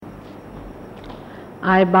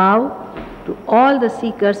I bow to all the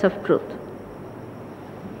seekers of truth.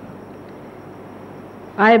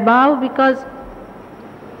 I bow because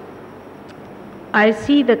I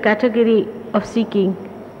see the category of seeking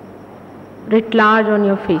writ large on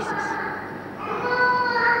your faces.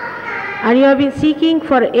 And you have been seeking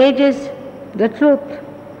for ages the truth.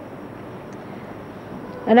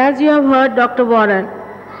 And as you have heard Dr. Warren,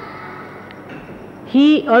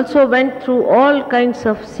 he also went through all kinds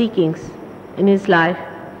of seekings in his life,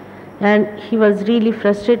 and he was really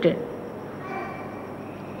frustrated.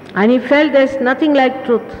 And he felt there is nothing like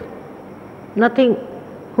truth, nothing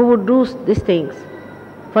who would do these things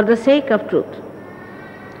for the sake of truth.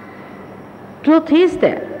 Truth is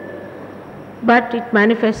there, but it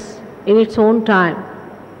manifests in its own time,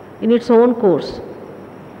 in its own course.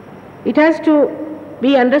 It has to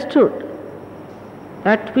be understood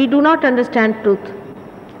that we do not understand truth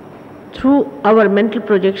through our mental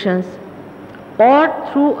projections or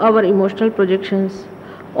through our emotional projections,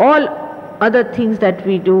 all other things that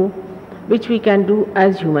we do, which we can do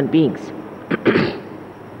as human beings.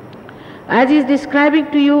 As he is describing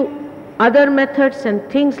to you other methods and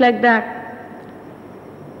things like that,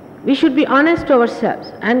 we should be honest to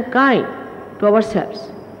ourselves and kind to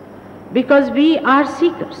ourselves, because we are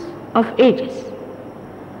seekers of ages,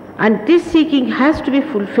 and this seeking has to be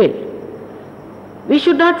fulfilled. We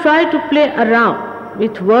should not try to play around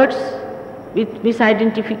with words, with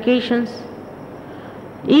misidentifications.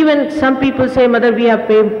 Even some people say, Mother, we have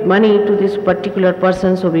paid money to this particular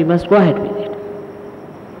person, so we must go ahead with it.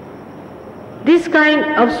 This kind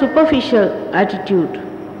of superficial attitude,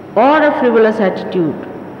 or a frivolous attitude,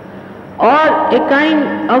 or a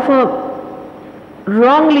kind of a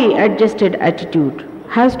wrongly adjusted attitude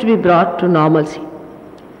has to be brought to normalcy.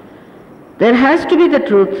 There has to be the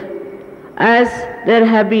truth, as there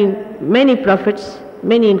have been many prophets,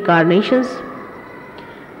 many incarnations,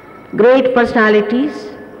 great personalities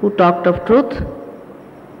who talked of truth.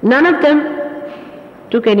 None of them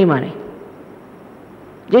took any money,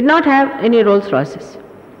 did not have any Rolls Royces,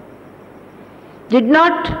 did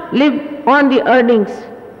not live on the earnings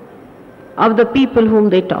of the people whom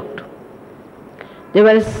they talked to. They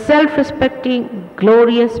were self-respecting,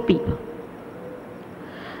 glorious people.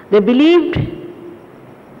 They believed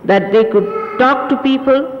that they could talk to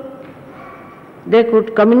people, they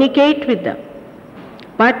could communicate with them,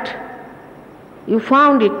 but you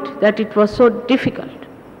found it that it was so difficult.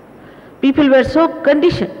 People were so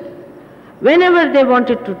conditioned. Whenever they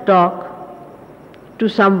wanted to talk to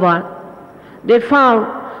someone, they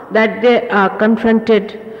found that they are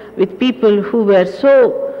confronted with people who were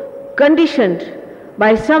so conditioned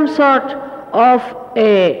by some sort of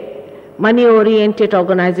a money-oriented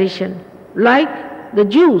organization. Like the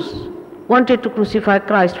Jews wanted to crucify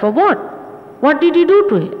Christ for what? What did he do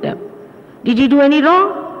to them? Did he do any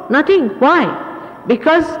wrong? Nothing. Why?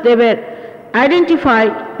 Because they were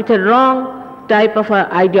identified with a wrong type of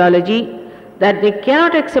ideology, that they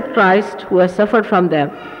cannot accept Christ who has suffered from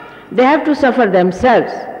them. They have to suffer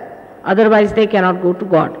themselves, otherwise they cannot go to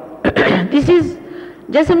God. This is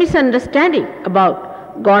just a misunderstanding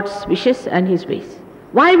about God's wishes and His ways.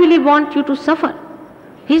 Why will He want you to suffer?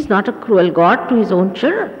 He is not a cruel God to His own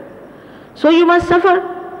children. So you must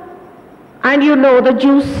suffer. And you know the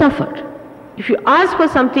Jews suffered. If you ask for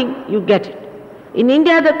something, you get it. In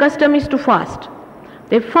India, the custom is to fast.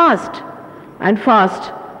 They fast and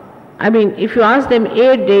fast. I mean, if you ask them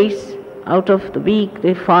 8 days out of the week,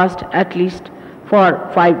 they fast at least for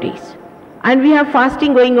 5 days. And we have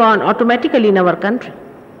fasting going on automatically in our country.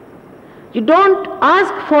 You don't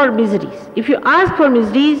ask for miseries. If you ask for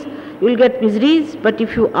miseries, you will get miseries, but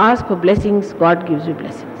if you ask for blessings, God gives you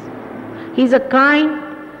blessings. He is a kind,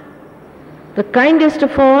 the kindest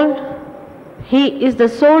of all. He is the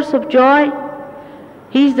source of joy.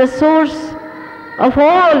 He is the source of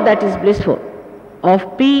all that is blissful,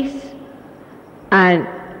 of peace and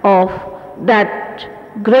of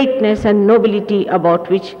that greatness and nobility about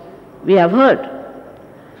which we have heard.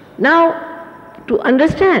 Now, to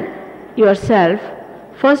understand yourself,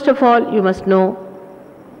 first of all, you must know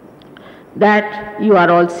that you are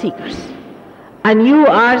all seekers, and you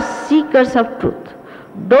are seekers of truth.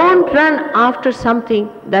 Don't run after something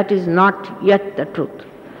that is not yet the truth.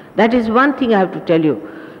 That is one thing I have to tell you.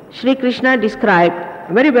 Sri Krishna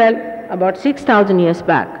described very well about 6,000 years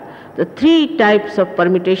back the 3 types of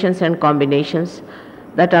permutations and combinations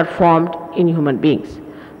that are formed in human beings.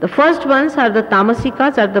 The first ones are the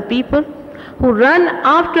tamasikas, are the people who run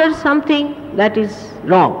after something that is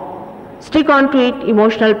wrong. Stick on to it,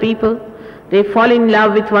 emotional people. They fall in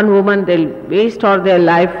love with one woman, they'll waste all their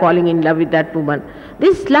life falling in love with that woman.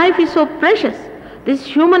 This life is so precious. This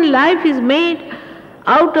human life is made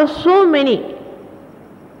out of so many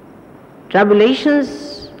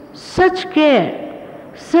tribulations, such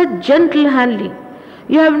care, such gentle handling.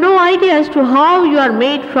 You have no idea as to how you are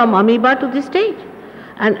made from amoeba to this stage.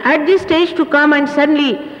 And at this stage to come and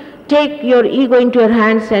suddenly take your ego into your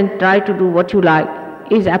hands and try to do what you like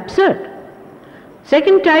is absurd.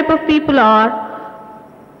 Second type of people are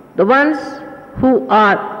the ones who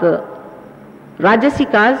are the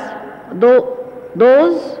Rajasikas,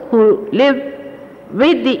 those who live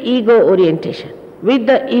with the ego orientation, with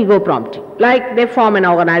the ego prompting. Like they form an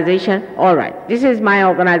organization, all right, this is my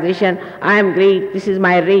organization, I am great, this is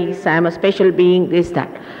my race, I am a special being, this, that.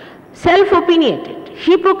 Self-opinionated,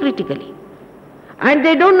 hypocritically. And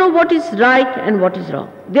they don't know what is right and what is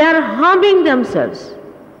wrong. They are harming themselves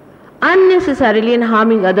unnecessarily and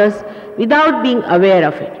harming others without being aware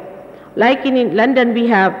of it. Like in London we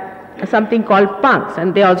have something called punks,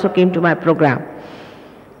 and they also came to my program.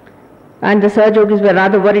 And the Sahaja Yogis were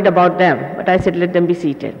rather worried about them, but I said let them be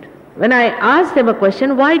seated. When I asked them a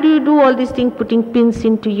question, why do you do all these things, putting pins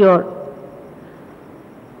into your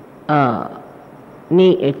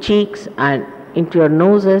cheeks and into your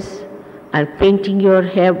noses and painting your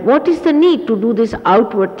hair, what is the need to do this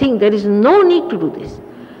outward thing? There is no need to do this.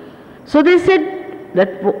 So they said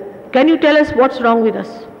that, can you tell us what's wrong with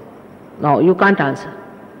us? No, you can't answer.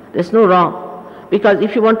 There's no wrong. Because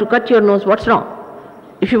if you want to cut your nose, what's wrong?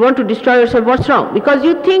 If you want to destroy yourself, what's wrong? Because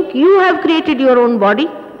you think you have created your own body.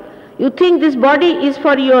 You think this body is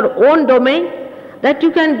for your own domain, that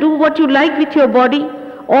you can do what you like with your body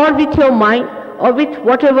or with your mind or with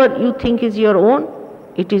whatever you think is your own.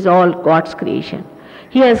 It is all God's creation.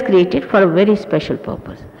 He has created for a very special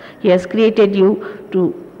purpose. He has created you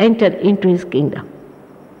to enter into His kingdom,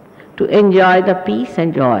 to enjoy the peace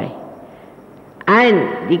and joy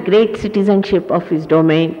and the great citizenship of His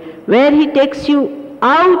domain, where He takes you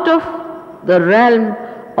out of the realm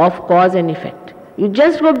of cause and effect. You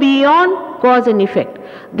just go beyond cause and effect.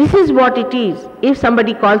 This is what it is. If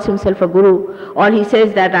somebody calls himself a guru, or he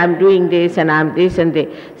says that I am doing this and I am this, and they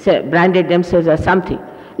branded themselves as something,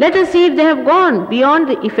 let us see if they have gone beyond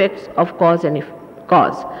the effects of cause and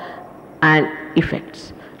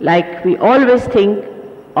effects. Like we always think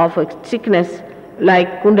of a sickness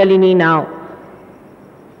like Kundalini now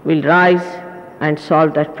will rise and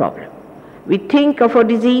solve that problem. We think of a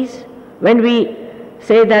disease when we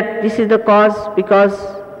say that this is the cause, because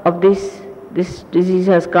of this disease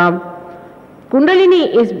has come.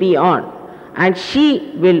 Kundalini is beyond, and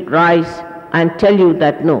she will rise and tell you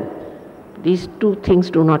that no, these two things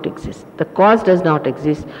do not exist. The cause does not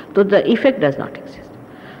exist, so the effect does not exist.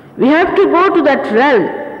 We have to go to that realm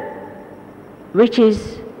which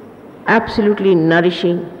is absolutely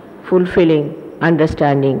nourishing, fulfilling,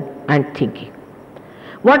 understanding and thinking.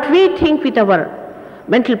 What we think with our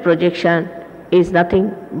mental projection is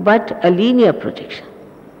nothing but a linear projection.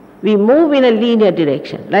 We move in a linear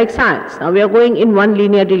direction, like science. Now we are going in one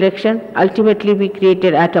linear direction. Ultimately we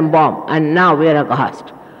created atom bomb, and now we are aghast.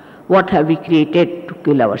 What have we created to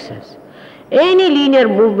kill ourselves? Any linear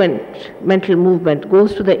movement, mental movement,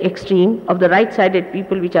 goes to the extreme of the right-sided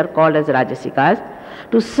people, which are called as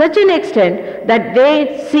Rajasikas, to such an extent that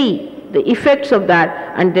they see the effects of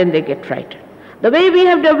that and then they get frightened. The way we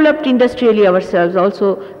have developed industrially ourselves,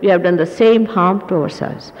 also we have done the same harm to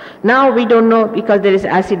ourselves. Now we don't know, because there is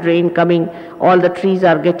acid rain coming, all the trees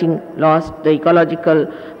are getting lost, the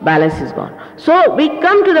ecological balance is gone. So we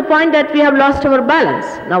come to the point that we have lost our balance.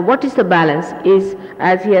 Now what is the balance? Is,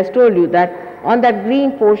 as he has told you, that on that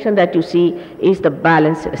green portion that you see is the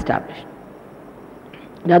balance established.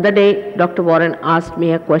 The other day Dr. Warren asked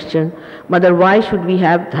me a question, Mother, why should we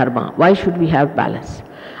have dharma? Why should we have balance?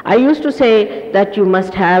 I used to say that you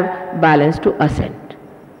must have balance to ascend.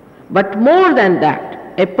 But more than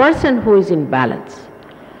that, a person who is in balance,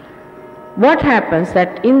 what happens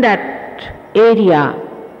that in that area,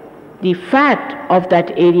 the fat of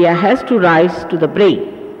that area has to rise to the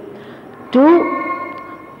brain to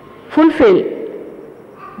fulfill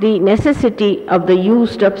the necessity of the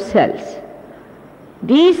used up cells.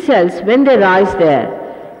 These cells, when they rise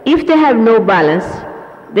there, if they have no balance,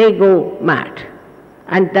 they go mad.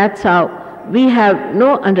 And that's how we have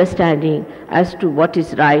no understanding as to what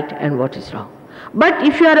is right and what is wrong. But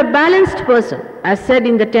if you are a balanced person, as said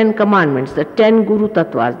in the 10 commandments, the 10 Guru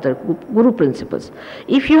Tattvas, the Guru principles,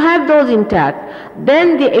 if you have those intact,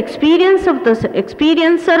 then the experiencer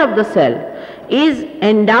of the cell is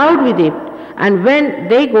endowed with it, and when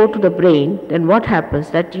they go to the brain, then what happens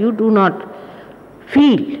that you do not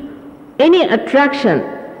feel any attraction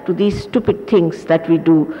to these stupid things that we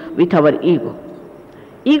do with our ego.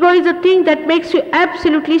 Ego is a thing that makes you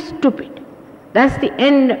absolutely stupid. That's the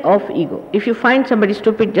end of ego. If you find somebody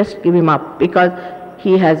stupid, just give him up, because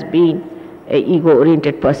he has been an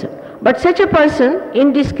ego-oriented person. But such a person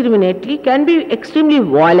indiscriminately can be extremely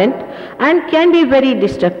violent and can be very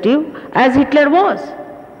destructive, as Hitler was.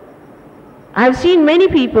 I have seen many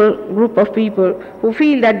people, group of people, who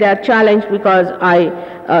feel that they are challenged because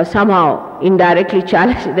I somehow indirectly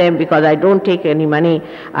challenge them because I don't take any money.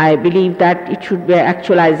 I believe that it should be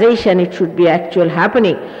actualization, it should be actual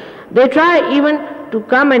happening. They try even to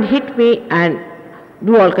come and hit me and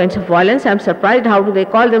do all kinds of violence. I'm surprised how do they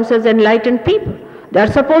call themselves enlightened people. They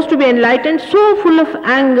are supposed to be enlightened, so full of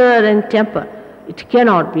anger and temper. It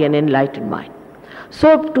cannot be an enlightened mind.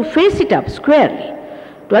 So to face it up squarely,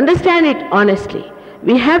 to understand it honestly,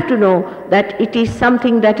 we have to know that it is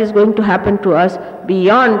something that is going to happen to us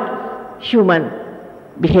beyond human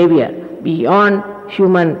behavior, beyond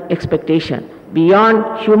human expectation,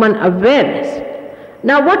 beyond human awareness.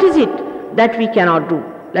 Now what is it that we cannot do?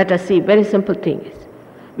 Let us see, very simple thing is.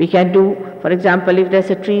 We can do, for example, if there's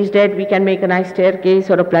a tree is dead, we can make a nice staircase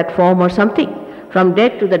or a platform or something, from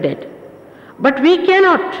dead to the dead. But we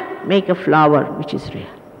cannot make a flower which is real.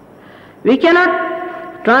 We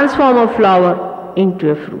cannot transform a flower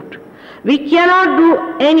into a fruit. We cannot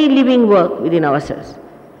do any living work within ourselves.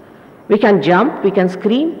 We can jump, we can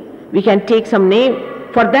scream, we can take some name.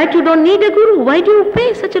 For that you don't need a guru. Why do you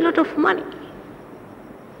pay such a lot of money?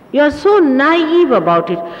 You are so naive about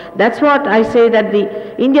it. That's what I say, that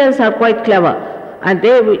the Indians are quite clever, and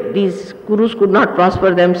these gurus could not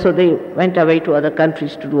prosper them, so they went away to other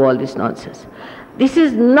countries to do all this nonsense. This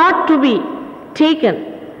is not to be taken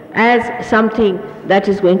as something that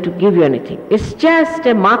is going to give you anything. It's just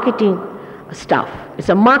a marketing stuff. It's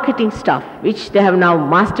a marketing stuff which they have now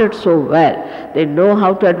mastered so well. They know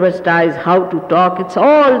how to advertise, how to talk. It's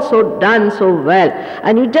all so done so well.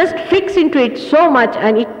 And you just fix into it so much,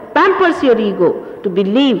 and it pampers your ego to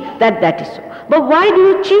believe that that is so. But why do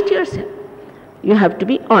you cheat yourself? You have to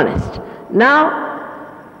be honest.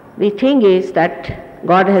 Now, the thing is that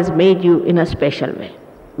God has made you in a special way,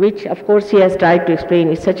 which of course He has tried to explain.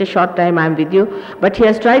 It's such a short time I am with you, but He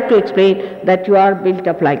has tried to explain that you are built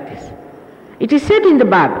up like this. It is said in the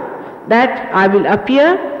Bible that I will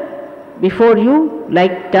appear before you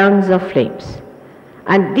like tongues of flames.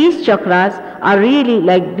 And these chakras are really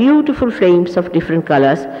like beautiful flames of different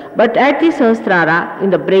colors, but at the Sahasrara in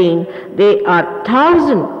the brain, they are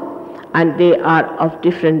 1,000, and they are of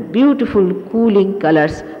different beautiful cooling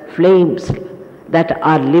colors, flames that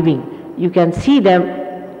are living. You can see them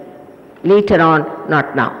later on,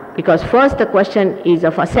 not now, because first the question is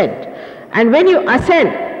of ascent. And when you ascend,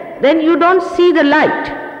 then you don't see the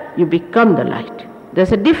light, you become the light.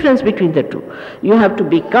 There's a difference between the two. You have to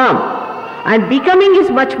become. And becoming is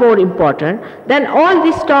much more important than all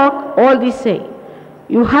this talk, all this saying.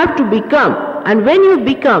 You have to become. And when you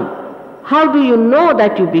become, how do you know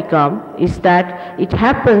that you become? Is that it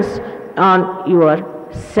happens on your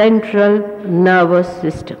central nervous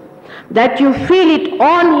system. That you feel it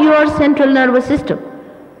on your central nervous system.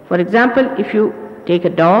 For example, if you take a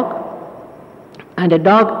dog, and a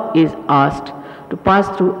dog is asked to pass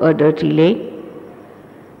through a dirty lane,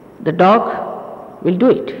 the dog will do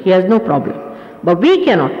it. He has no problem. But we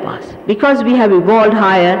cannot pass, because we have evolved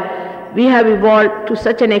higher, we have evolved to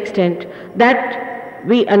such an extent that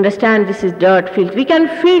we understand this is dirt, filth. We can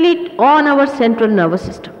feel it on our central nervous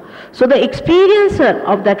system. So the experiencer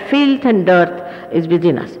of that filth and dirt is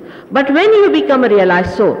within us. But when you become a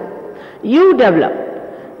realized soul, you develop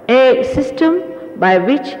a system by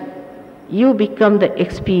which you become the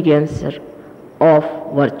experiencer of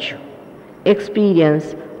virtue,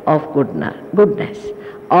 experience of goodness,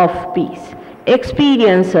 of peace,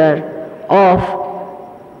 experiencer of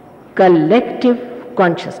collective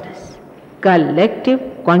consciousness. Collective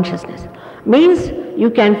consciousness means you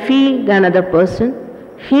can feel the another person,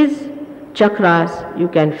 his chakras you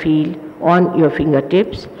can feel on your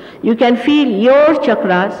fingertips, you can feel your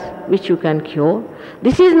chakras which you can cure.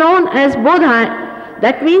 This is known as Bodha.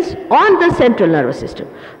 That means on the central nervous system.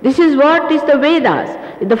 This is what is the Vedas.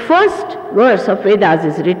 In the first verse of Vedas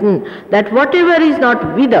is written that whatever is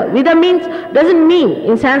not Vida, Vida means, doesn't mean,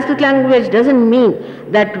 in Sanskrit language doesn't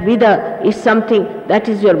mean that Vida is something that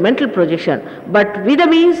is your mental projection, but Vida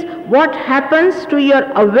means what happens to your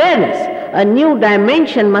awareness. A new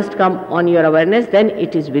dimension must come on your awareness, then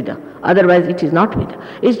it is Vida. Otherwise it is not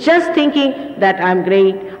Vida. It's just thinking that I'm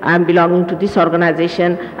great, I'm belonging to this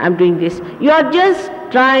organization, I'm doing this. You are just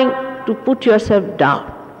trying to put yourself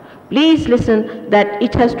down. Please listen that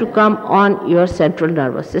it has to come on your central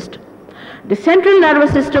nervous system. The central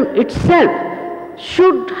nervous system itself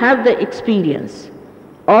should have the experience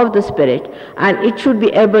of the spirit, and it should be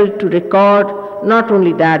able to record not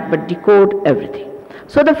only that, but decode everything.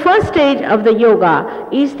 So the first stage of the yoga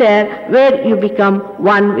is there where you become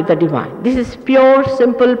one with the divine. This is pure,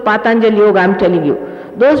 simple Patanjali yoga, I am telling you.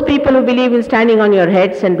 Those people who believe in standing on your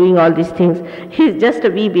heads and doing all these things, is just a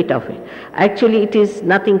wee bit of it. Actually, it is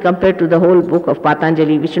nothing compared to the whole book of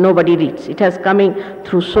Patanjali, which nobody reads. It has coming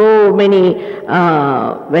through so many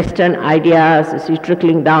Western ideas, it's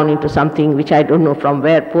trickling down into something which I don't know from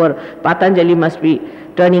where. Poor Patanjali must be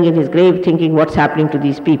turning in his grave thinking what's happening to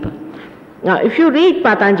these people. Now, if you read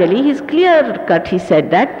Patanjali, he's clear cut, he said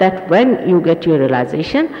that when you get your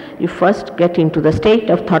realization, you first get into the state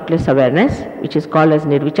of thoughtless awareness, which is called as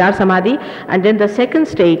Nirvichar Samadhi, and then the second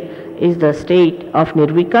state is the state of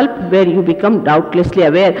Nirvikalp, where you become doubtlessly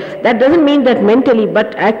aware. That doesn't mean that mentally,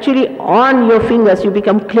 but actually on your fingers you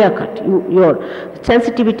become clear cut. Your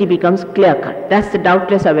sensitivity becomes clear cut. That's the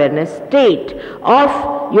doubtless awareness state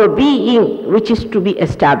of your being, which is to be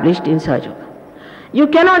established in Sahaja Yoga. You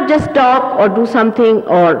cannot just talk or do something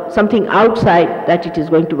or something outside that it is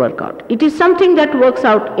going to work out. It is something that works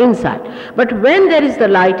out inside. But when there is the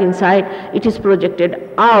light inside, it is projected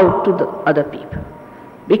out to the other people.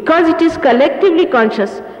 Because it is collectively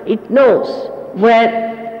conscious, it knows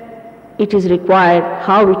where it is required,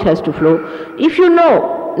 how it has to flow. If you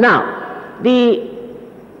know now the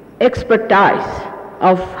expertise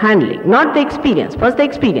of handling, not the experience, first the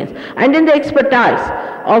experience, and then the expertise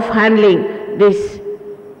of handling this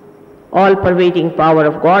all-pervading power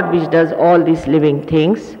of God which does all these living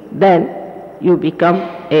things, then you become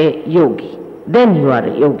a yogi. Then you are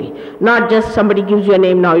a yogi. Not just somebody gives you a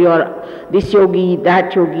name, now you are this yogi,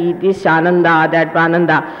 this Ananda, that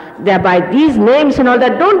Ananda. Thereby these names and all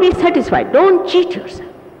that, don't be satisfied. Don't cheat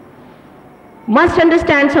yourself. Must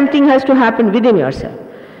understand something has to happen within yourself.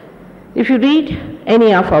 If you read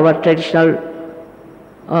any of our traditional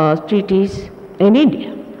treatises in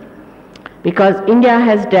India, because India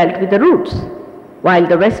has dealt with the roots, while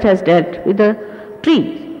the West has dealt with the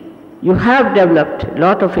trees. You have developed a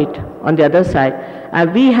lot of it on the other side,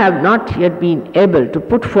 and we have not yet been able to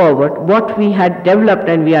put forward what we had developed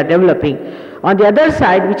and we are developing on the other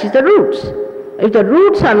side, which is the roots. If the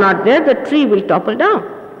roots are not there, the tree will topple down.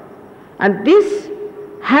 And this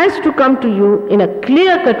has to come to you in a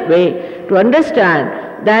clear-cut way to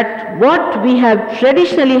understand that what we have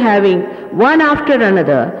traditionally having one after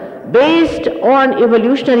another, based on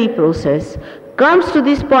evolutionary process, comes to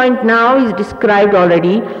this point now, is described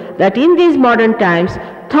already, that in these modern times,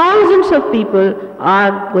 thousands of people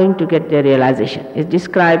are going to get their realization. It's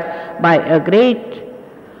described by a great,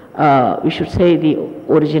 we should say the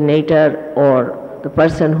originator or the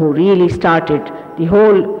person who really started the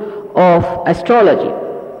whole of astrology.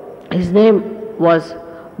 His name was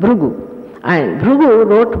Bhrigu. And Bhrigu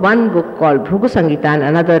wrote one book called Bhrigu Sangita and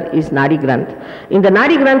another is Nadi Granth. In the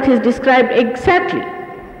Nadi Granth is described exactly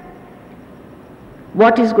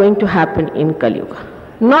what is going to happen in Kali Yuga.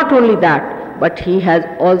 Not only that, but he has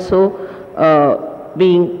also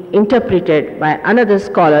been interpreted by another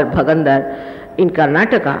scholar, Bhagandar, in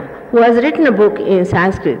Karnataka, who has written a book in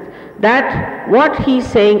Sanskrit, that what he is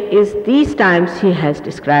saying is these times he has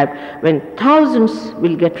described when thousands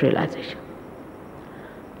will get realization.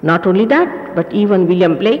 Not only that, but even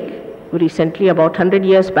William Blake, who recently, about 100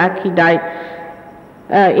 years back, he died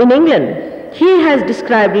in England. He has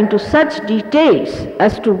described into such details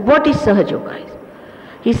as to what is Sahaja Yoga.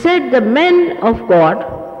 He said the men of God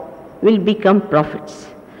will become prophets.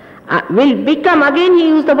 Will become, again he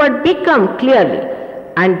used the word become clearly,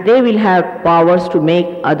 and they will have powers to make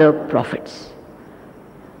other prophets.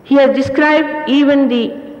 He has described even the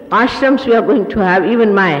ashrams we are going to have,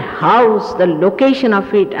 even my house, the location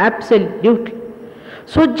of it, absolutely.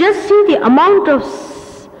 So just see the amount of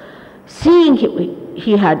seeing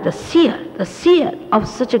he had. The seer of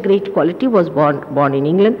such a great quality was born in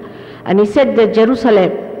England, and he said that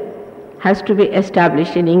Jerusalem has to be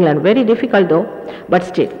established in England. Very difficult though, but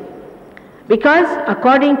still. Because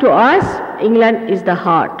according to us, England is the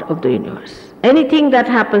heart of the universe. Anything that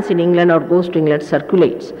happens in England or goes to England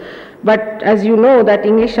circulates. But as you know that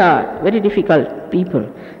English are very difficult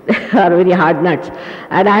people, they are very hard nuts.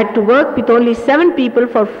 And I had to work with only 7 people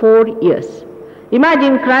for 4 years.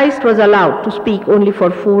 Imagine Christ was allowed to speak only for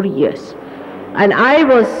 4 years. And I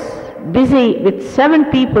was busy with 7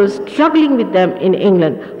 people, struggling with them in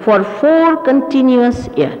England for 4 continuous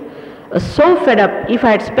years. So fed up, if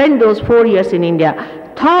I had spent those 4 years in India,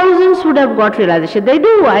 thousands would have got realization. They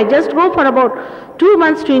do. I just go for about 2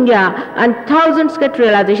 months to India and thousands get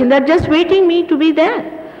realization. They're just waiting me to be there.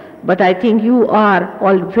 But I think you are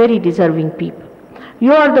all very deserving people.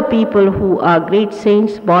 You are the people who are great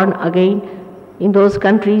saints born again in those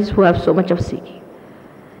countries who have so much of seeking.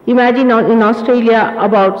 Imagine in Australia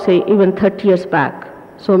about, say, even 30 years back,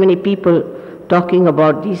 so many people talking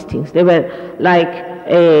about these things. They were like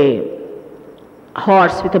a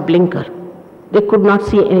horse with a blinker. They could not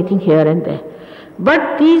see anything here and there.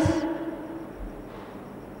 But these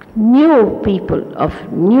new people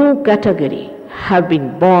of new category have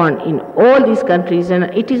been born in all these countries, and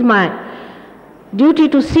it is my duty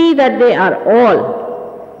to see that they are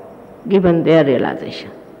all given their realization.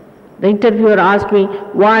 The interviewer asked me,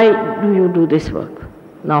 why do you do this work?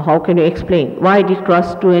 Now how can you explain? Why did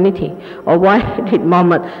Cross do anything? Or why did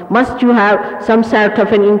Muhammad? Must you have some sort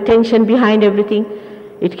of an intention behind everything?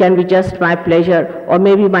 It can be just my pleasure or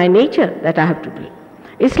maybe my nature that I have to do it.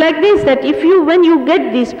 It's like this, that when you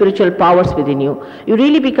get these spiritual powers within you, you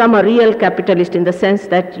really become a real capitalist in the sense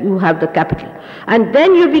that you have the capital. And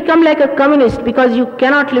then you become like a communist because you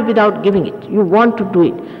cannot live without giving it. You want to do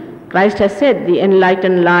it. Christ has said the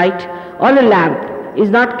enlightened light or a lamp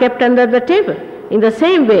is not kept under the table. In the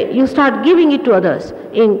same way, you start giving it to others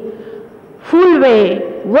in full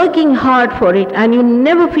way, working hard for it, and you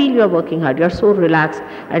never feel you are working hard. You are so relaxed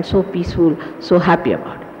and so peaceful, so happy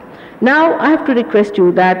about it. Now I have to request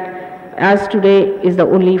you that, as today is the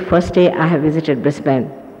only first day I have visited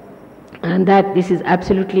Brisbane, and that this is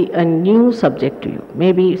absolutely a new subject to you.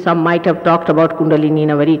 Maybe some might have talked about Kundalini in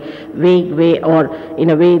a very vague way or in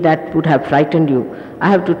a way that would have frightened you. I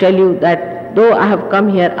have to tell you that though I have come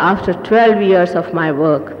here after 12 years of my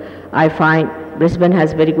work, I find Brisbane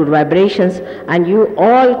has very good vibrations, and you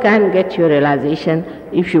all can get your realization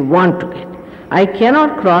if you want to get. I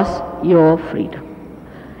cannot cross your freedom.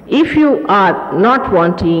 If you are not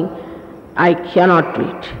wanting, I cannot do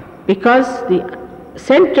it, because the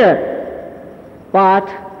center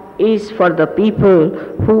part is for the people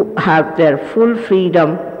who have their full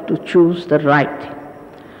freedom to choose the right thing.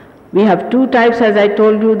 We have two types, as I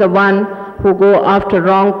told you, the one who go after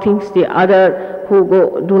wrong things, the other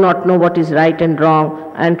who do not know what is right and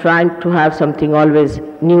wrong and trying to have something always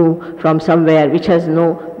new from somewhere which has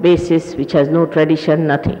no basis, which has no tradition,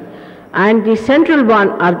 nothing. And the central one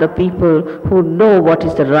are the people who know what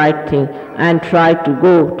is the right thing and try to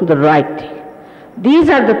go to the right thing. These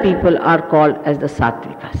are the people are called as the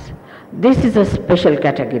Sattvikas. This is a special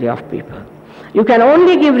category of people. You can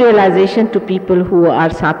only give realization to people who are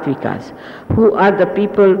Sattvikas, who are the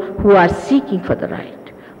people who are seeking for the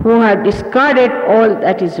right, who have discarded all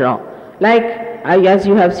that is wrong. Like as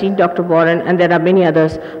you have seen Dr. Warren, and there are many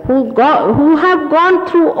others who have gone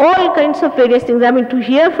through all kinds of various things. I mean, to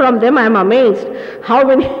hear from them, I am amazed how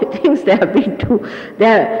many things they have been to.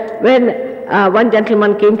 When one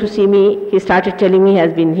gentleman came to see me, he started telling me he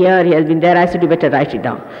has been here, he has been there. I said, you better write it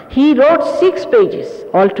down. He wrote 6 pages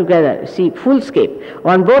altogether, see, full scape,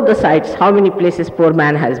 on both the sides, how many places poor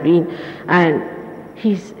man has been. And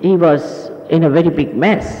he was in a very big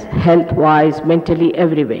mess, health-wise, mentally,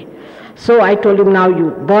 every way. So I told him, now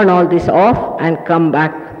you burn all this off and come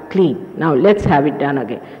back clean. Now let's have it done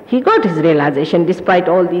again. He got his realization despite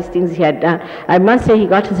all these things he had done. I must say he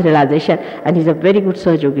got his realization, and he's a very good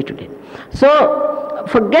Sahaja Yogi today. So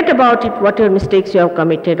forget about it, whatever mistakes you have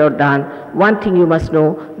committed or done. One thing you must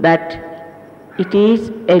know, that it is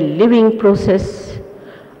a living process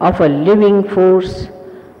of a living force,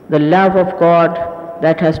 the love of God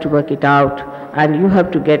that has to work it out, and you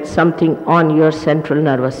have to get something on your central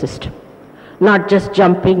nervous system. Not just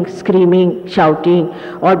jumping, screaming, shouting,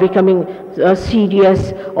 or becoming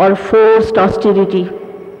serious or forced austerity.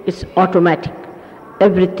 It's automatic.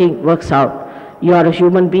 Everything works out. You are a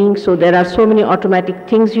human being, so there are so many automatic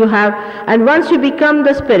things you have, and once you become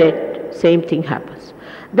the spirit, same thing happens.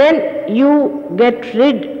 Then you get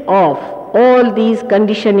rid of all these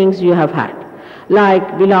conditionings you have had,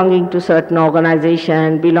 like belonging to certain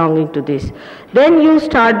organization, belonging to this. Then you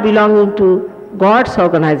start belonging to God's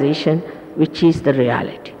organization, which is the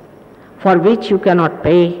reality, for which you cannot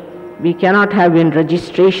pay. We cannot have a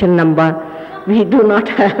registration number. We do not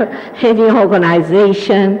have any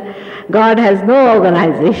organization. God has no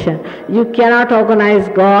organization. You cannot organize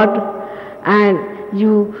God, and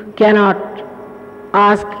you cannot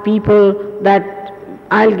ask people that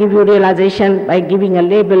I'll give you realization by giving a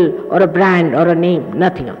label or a brand or a name,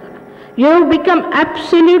 nothing of that. You become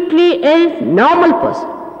absolutely a normal person,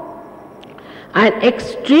 and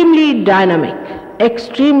extremely dynamic,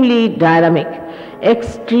 extremely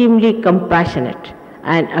compassionate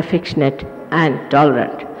and affectionate and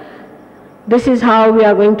tolerant. This is how we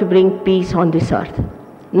are going to bring peace on this earth.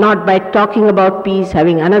 Not by talking about peace,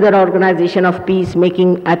 having another organization of peace,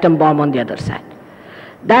 making atom bomb on the other side.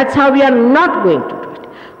 That's how we are not going to do it.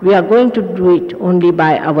 We are going to do it only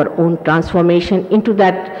by our own transformation into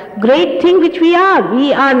that great thing which we are.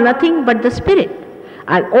 We are nothing but the spirit.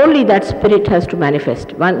 And only that spirit has to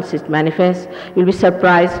manifest. Once it manifests, you'll be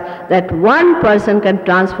surprised that one person can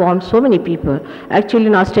transform so many people. Actually,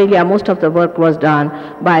 in Australia, most of the work was done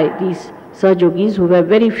by these Sahaja Yogis, who were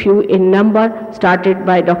very few in number, started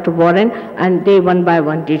by Dr. Warren, and they one by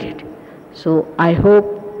one did it. So I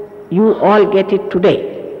hope you all get it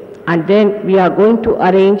today. And then we are going to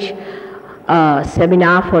arrange a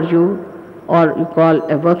seminar for you, or you call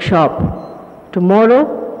a workshop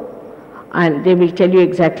tomorrow, and they will tell you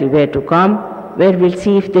exactly where to come, where we'll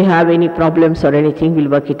see if they have any problems or anything, we'll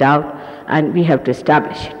work it out, and we have to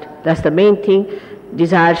establish it. That's the main thing.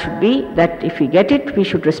 Desire should be that if we get it, we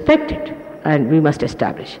should respect it, and we must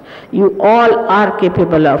establish. You all are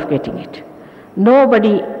capable of getting it.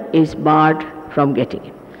 Nobody is barred from getting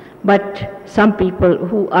it. But some people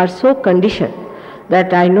who are so conditioned,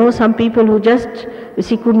 that I know some people who just, you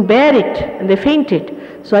see, couldn't bear it and they fainted.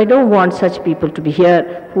 So I don't want such people to be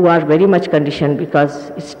here who are very much conditioned,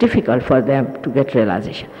 because it's difficult for them to get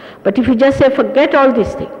realization. But if you just say, forget all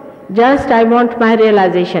these things, just I want my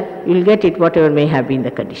realization, you'll get it, whatever may have been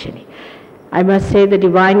the conditioning. I must say the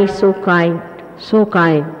divine is so kind, so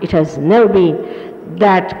kind. It has never been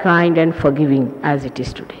that kind and forgiving as it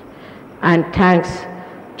is today. And thanks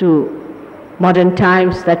to modern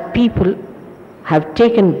times that people have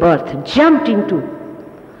taken birth, jumped into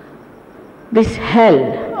this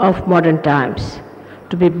hell of modern times,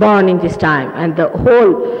 to be born in this time, and the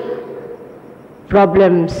whole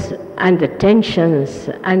problems and the tensions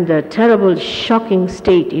and the terrible shocking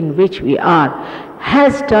state in which we are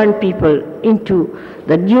has turned people into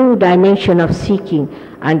the new dimension of seeking,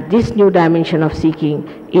 and this new dimension of seeking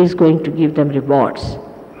is going to give them rewards.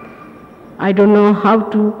 I don't know how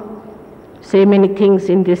to say many things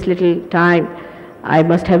in this little time. I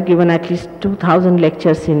must have given at least 2,000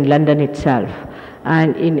 lectures in London itself,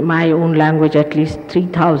 and in my own language at least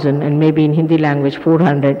 3,000, and maybe in Hindi language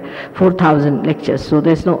 4,000 lectures, so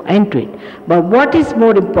there's no end to it. But what is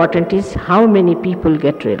more important is how many people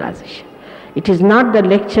get realization. It is not the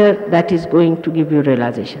lecture that is going to give you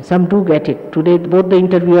realization. Some do get it. Today both the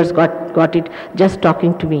interviewers got it just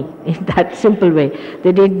talking to me in that simple way.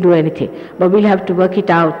 They didn't do anything. But we'll have to work it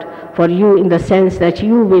out for you in the sense that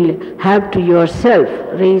you will have to yourself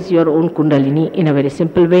raise your own Kundalini in a very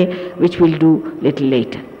simple way, which we'll do little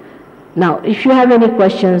later. Now, if you have any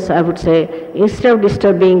questions, I would say, instead of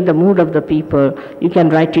disturbing the mood of the people, you can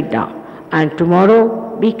write it down. And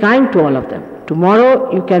tomorrow, be kind to all of them.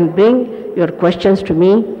 Tomorrow, you can bring your questions to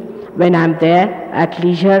me. When I'm there at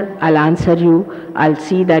leisure, I'll answer you. I'll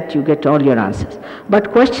see that you get all your answers.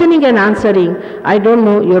 But questioning and answering, I don't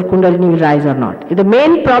know your Kundalini will rise or not. The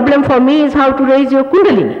main problem for me is how to raise your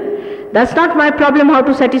Kundalini. That's not my problem how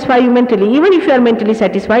to satisfy you mentally. Even if you are mentally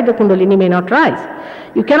satisfied, the Kundalini may not rise.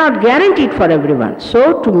 You cannot guarantee it for everyone.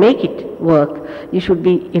 So to make it work, you should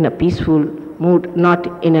be in a peaceful mood,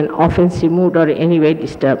 not in an offensive mood or any way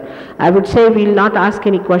disturbed. I would say we'll not ask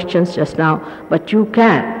any questions just now, but you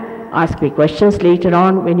can ask me questions later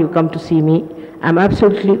on when you come to see me. I'm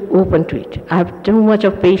absolutely open to it. I have too much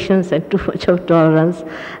of patience and too much of tolerance,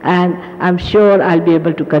 and I'm sure I'll be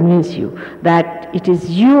able to convince you that it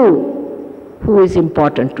is you who is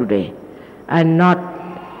important today and not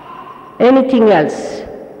anything else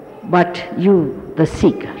but you, the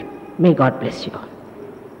seeker. May God bless you all.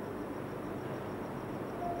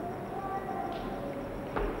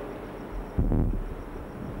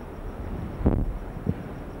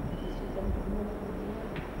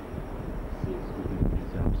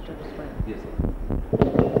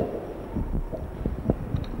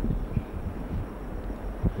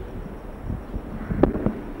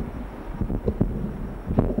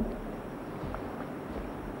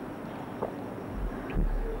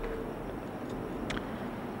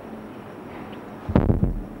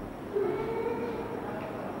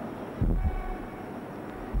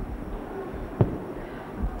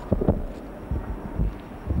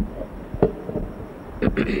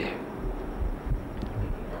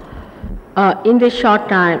 In this short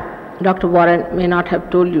time, Dr. Warren may not have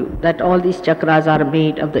told you that all these chakras are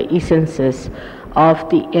made of the essences of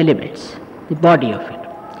the elements, the body of it.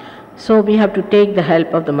 So we have to take the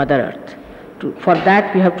help of the Mother Earth. For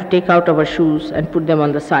that we have to take out our shoes and put them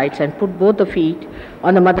on the sides and put both the feet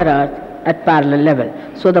on the Mother Earth at parallel level.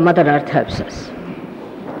 So the Mother Earth helps us.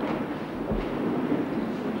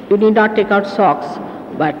 You need not take out socks,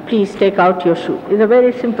 but please take out your shoes. It's a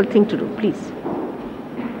very simple thing to do, please.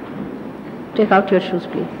 Take out your shoes,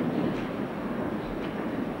 please.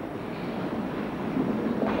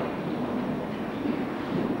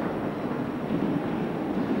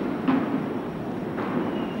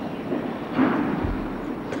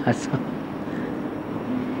 That's all.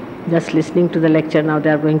 Just listening to the lecture, now they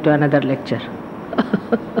are going to another lecture.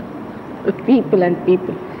 People and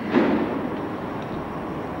people.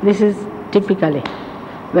 This is typically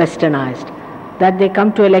westernized. That they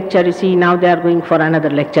come to a lecture, you see, now they are going for another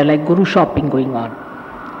lecture, like guru shopping going on.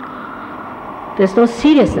 There's no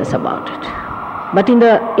seriousness about it. But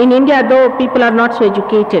in India, though people are not so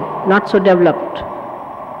educated, not so developed,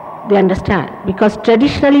 they understand. Because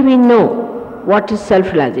traditionally we know what is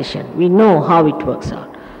self-realization. We know how it works out.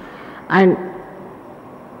 And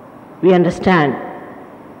we understand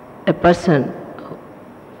a person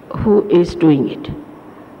who is doing it.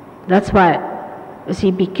 That's why, you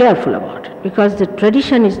see, be careful about it. Because the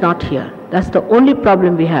tradition is not here. That's the only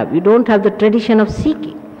problem we have. We don't have the tradition of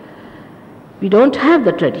seeking. We don't have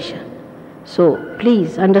the tradition. So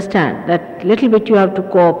please understand that little bit you have to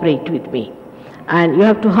cooperate with me. And you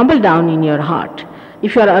have to humble down in your heart.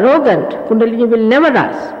 If you are arrogant, Kundalini will never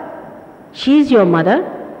rise. She is your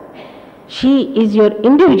mother. She is your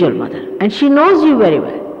individual mother. And she knows you very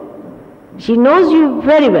well. She knows you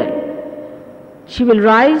very well. She will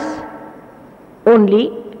rise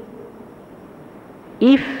only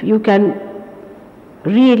if you can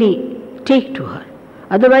really take to her.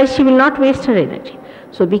 Otherwise she will not waste her energy.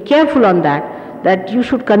 So be careful on that you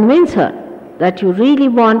should convince her that you really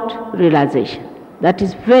want realization. That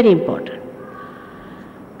is very important.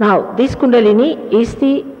 Now this Kundalini is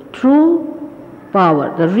the true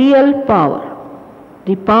power, the real power,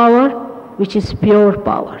 the power which is pure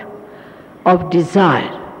power of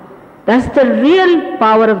desire. That's the real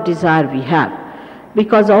power of desire we have.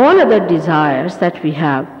 Because all other desires that we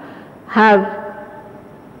have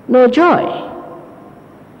no joy.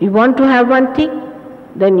 You want to have one thing,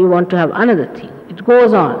 then you want to have another thing. It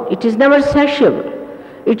goes on. It is never satiable.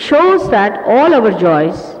 It shows that all our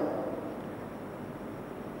joys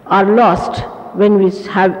are lost when we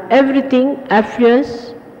have everything,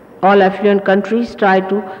 affluence. All affluent countries try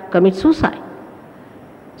to commit suicide.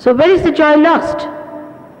 So where is the joy lost?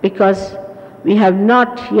 Because we have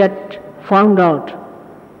not yet found out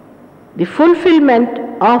the fulfillment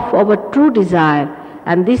of our true desire,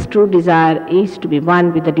 and this true desire is to be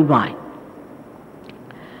one with the divine.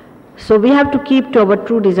 So we have to keep to our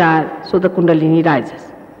true desire so the Kundalini rises.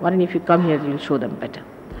 Warren, if you come here, you'll show them better.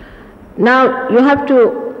 Now you have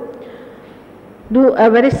to do a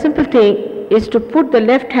very simple thing, is to put the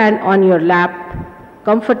left hand on your lap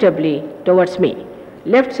comfortably towards me.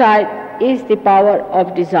 Left side is the power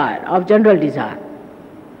of desire, of general desire.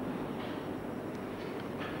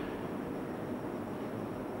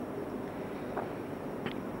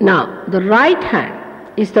 Now, the right hand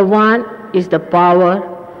is the power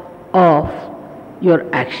of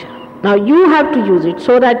your action. Now, you have to use it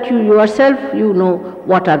so that you yourself, you know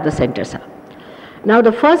what are the centers are. Now,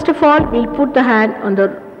 the first of all, we'll put the hand on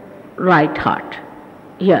the right heart,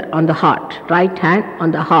 here on the heart, right hand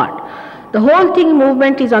on the heart. The whole thing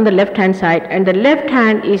movement is on the left hand side, and the left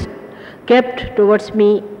hand is kept towards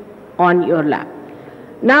me on your lap.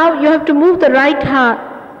 Now, you have to move the right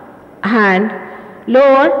hand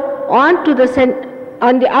lower onto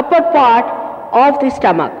on the upper part of the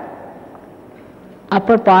stomach.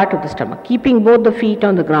 Upper part of the stomach, keeping both the feet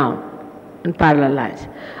on the ground in parallel lines.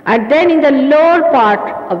 And then in the lower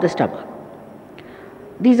part of the stomach.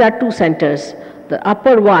 These are two centers. The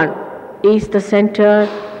upper one is the center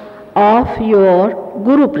of your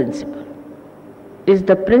Guru principle. Is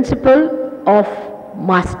the principle of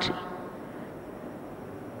mastery,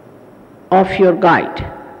 of your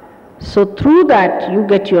guide. So through that you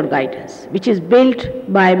get your guidance, which is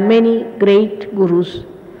built by many great gurus,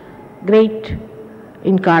 great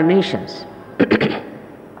incarnations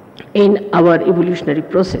in our evolutionary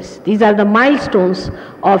process. These are the milestones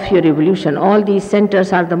of your evolution. All these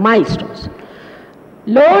centers are the milestones.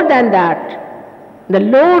 Lower than that, the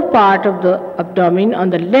lower part of the abdomen on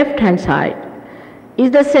the left hand side is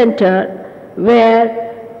the center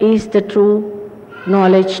where is the true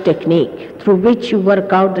knowledge technique, through which you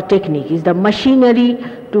work out the technique, is the machinery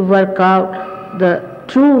to work out the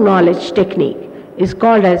true knowledge technique, is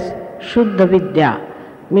called as Shuddha Vidya,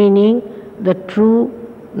 meaning the true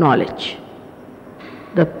knowledge,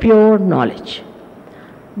 the pure knowledge.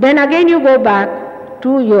 Then again you go back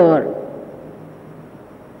to your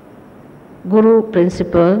Guru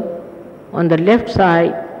principle on the left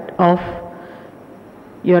side of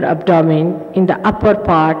your abdomen in the upper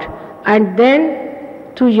part, and then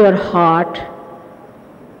to your heart.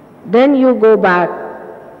 Then you go back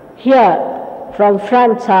here from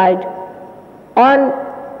front side on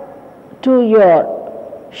to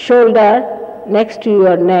your shoulder, next to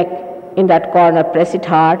your neck, in that corner, press it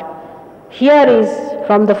hard. Here is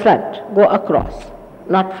from the front, go across,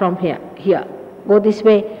 not from here, here, Go this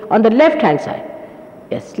way on the left hand side.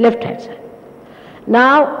 Yes, left hand side.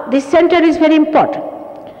 Now this center is very important,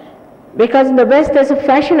 because in the West there's a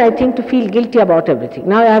fashion, I think, to feel guilty about everything.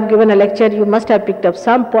 Now I have given a lecture, you must have picked up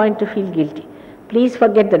some point to feel guilty. Please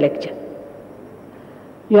forget the lecture.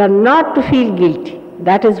 You are not to feel guilty.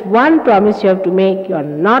 That is one promise you have to make. You are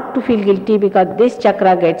not to feel guilty, because this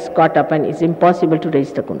chakra gets caught up and it's impossible to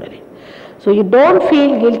raise the Kundalini. So you don't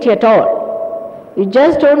feel guilty at all. You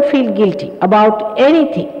just don't feel guilty about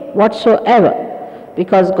anything whatsoever,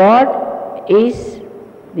 because God is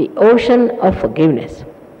the ocean of forgiveness.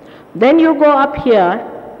 Then you go up here,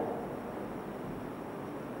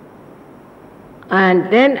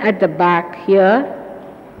 and then at the back here,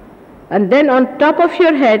 and then on top of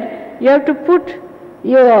your head you have to put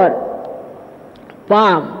your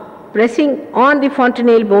palm pressing on the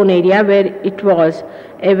fontanelle bone area where it was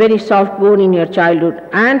a very soft bone in your childhood,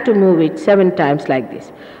 and to move it 7 times like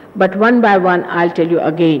this. But one by one I'll tell you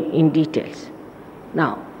again in details.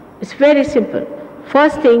 Now, it's very simple.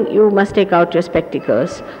 First thing, you must take out your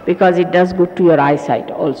spectacles, because it does good to your eyesight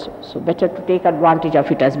also. So better to take advantage of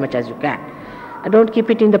it as much as you can. And don't keep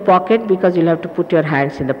it in the pocket, because you'll have to put your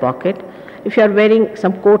hands in the pocket. If you are wearing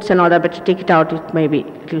some coats and all that, better take it out. It may be a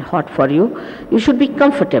little hot for you. You should be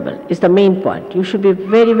comfortable is the main point. You should be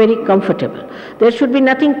very, very comfortable. There should be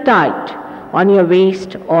nothing tight on your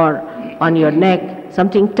waist or on your neck,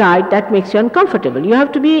 something tight that makes you uncomfortable. You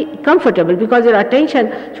have to be comfortable, because your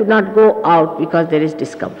attention should not go out because there is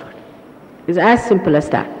discomfort. It's as simple as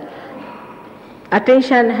that.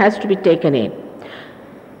 Attention has to be taken in.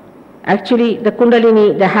 Actually, the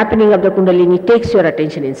Kundalini, the happening of the Kundalini takes your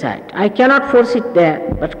attention inside. I cannot force it there,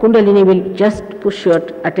 but Kundalini will just push your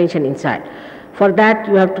attention inside. For that,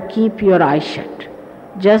 you have to keep your eyes shut.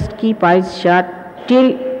 Just keep eyes shut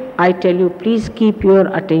till I tell you, please keep your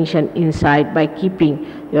attention inside by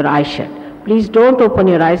keeping your eyes shut. Please don't open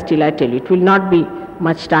your eyes till I tell you. It will not be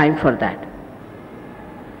much time for that.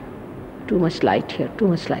 Too much light here, too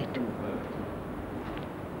much light.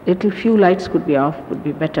 Little few lights could be off, would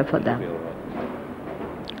be better for them.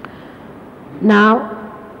 Now,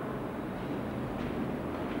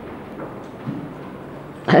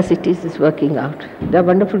 as it is working out. There are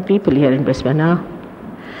wonderful people here in Brisbane now.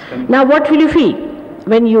 Now what will you feel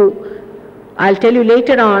when I'll tell you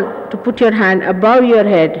later on to put your hand above your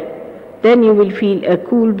head, then you will feel a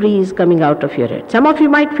cool breeze coming out of your head. Some of you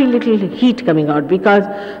might feel little heat coming out, because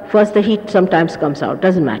first the heat sometimes comes out,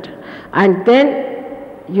 doesn't matter. And then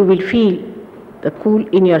you will feel the cool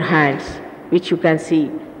in your hands, which you can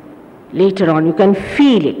see later on. You can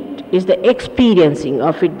feel it. It's the experiencing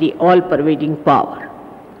of it, the all-pervading power.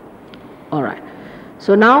 All right.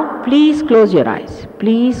 So now, please close your eyes.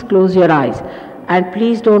 Please close your eyes. And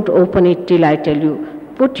please don't open it till I tell you.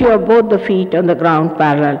 Put both the feet on the ground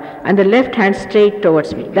parallel and the left hand straight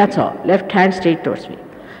towards me. That's all. Left hand straight towards me.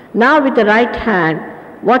 Now with the right hand,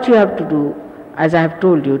 what you have to do, as I have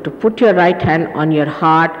told you, to put your right hand on your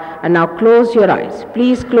heart, and now close your eyes.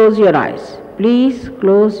 Please close your eyes. Please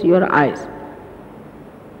close your eyes.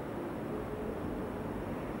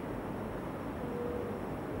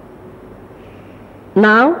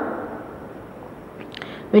 Now,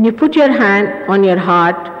 when you put your hand on your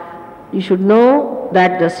heart, you should know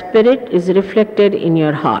that the spirit is reflected in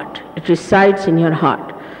your heart. It resides in your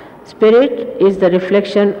heart. Spirit is the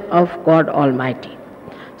reflection of God Almighty.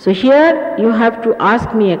 So here you have to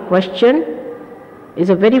ask me a question. It's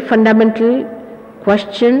a very fundamental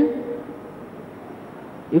question.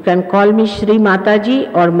 You can call me Shri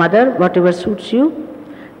Mataji or Mother, whatever suits you.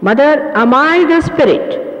 Mother, am I the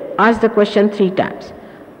spirit? Ask the question 3 times.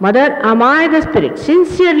 Mother, am I the spirit?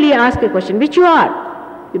 Sincerely ask a question, which you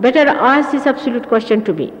are. You better ask this absolute question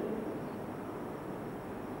to me.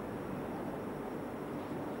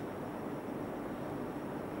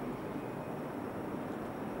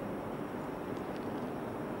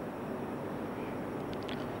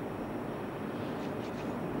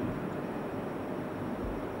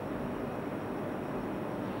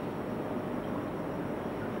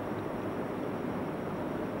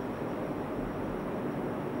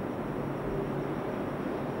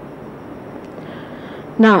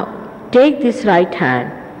 Now, take this right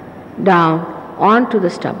hand down onto the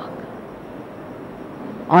stomach,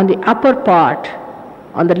 on the upper part,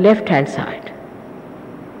 on the left hand side.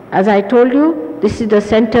 As I told you, this is the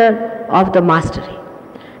center of the mastery.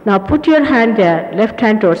 Now put your hand there, left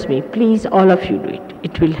hand towards me. Please, all of you do it.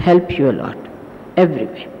 It will help you a lot,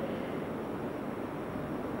 everywhere.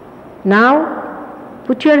 Now,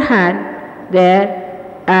 put your hand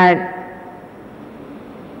there and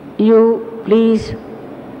you please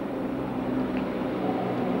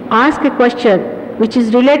ask a question which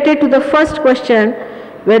is related to the first question,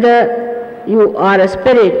 whether you are a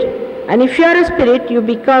spirit. And if you are a spirit, you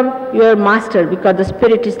become your master because the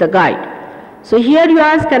spirit is the guide. So here you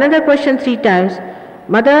ask another question 3 times.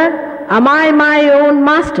 Mother, am I my own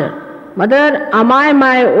master? Mother, am I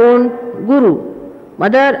my own guru?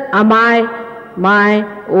 Mother, am I my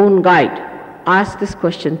own guide? Ask this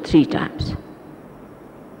question 3 times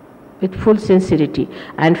with full sincerity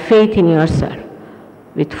and faith in yourself,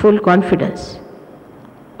 with full confidence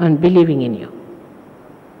and believing in you.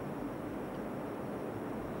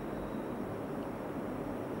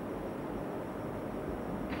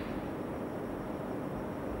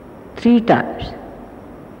 Three times.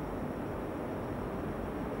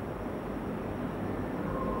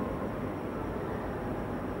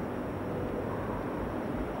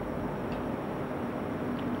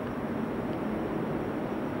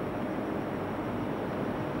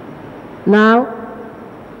 Now,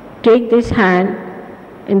 take this hand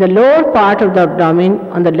in the lower part of the abdomen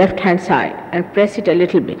on the left hand side and press it a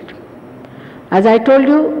little bit. As I told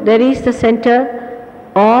you, there is the center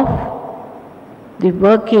of the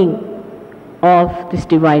working of this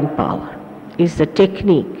divine power. Is the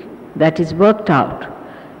technique that is worked out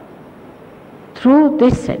through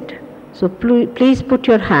this center. So please put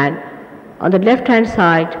your hand on the left hand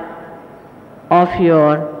side of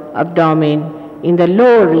your abdomen in the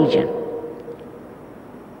lower region.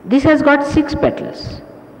 This has got 6 petals,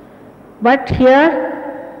 but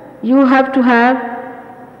here you have to have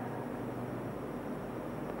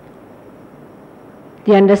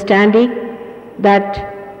the understanding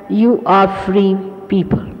that you are free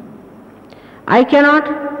people. I cannot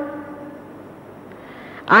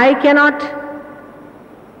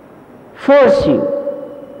force you.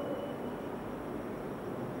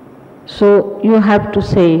 So you have to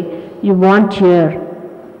say you want your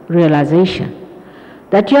realization.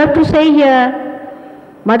 That you have to say here,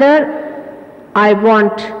 Mother, I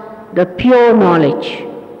want the pure knowledge.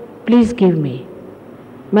 Please give me.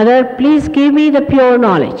 Mother, please give me the pure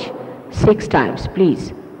knowledge. 6 times,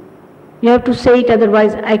 please. You have to say it,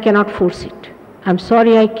 otherwise I cannot force it. I'm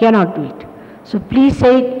sorry, I cannot do it. So please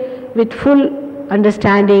say it with full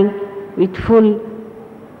understanding, with full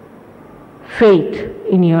faith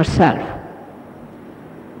in yourself.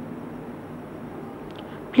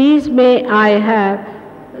 Please may I have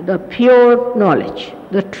the pure knowledge,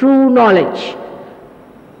 the true knowledge.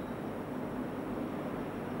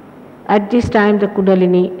 At this time the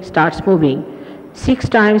Kundalini starts moving 6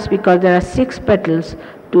 times because there are 6 petals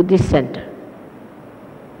to this center.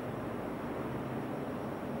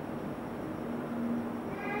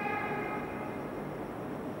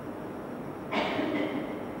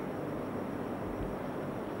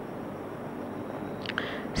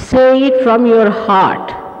 Say it from your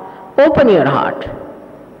heart. Open your heart.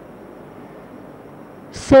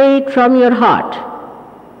 Say it from your heart,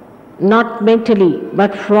 not mentally,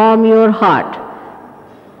 but from your heart.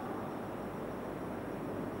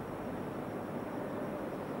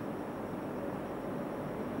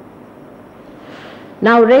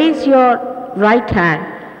 Now raise your right hand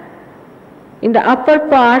in the upper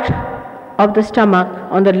part of the stomach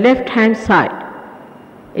on the left hand side.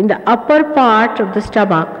 In the upper part of the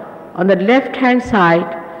stomach on the left hand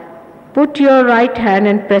side, put your right hand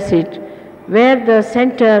and press it where the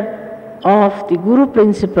center of the Guru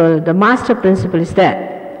principle, the master principle is there.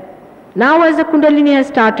 Now as the Kundalini has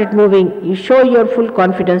started moving, you show your full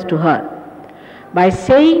confidence to her by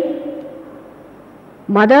saying,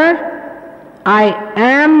 Mother, I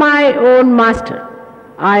am my own master.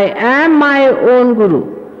 I am my own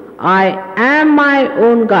Guru. I am my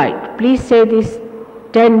own guide. Please say this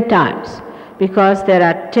 10 times because there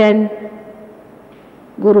are 10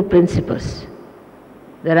 Guru principles.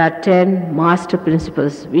 There are 10 master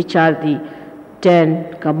principles which are the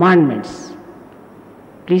 10 commandments.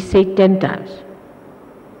 Please say it 10 times.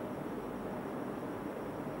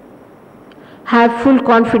 Have full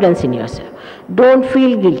confidence in yourself. Don't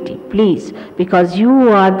feel guilty, please, because you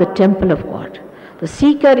are the temple of God. The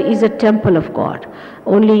seeker is a temple of God.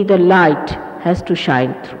 Only the light has to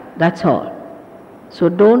shine through. That's all. So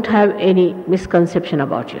don't have any misconception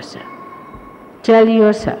about yourself. Tell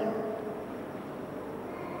yourself.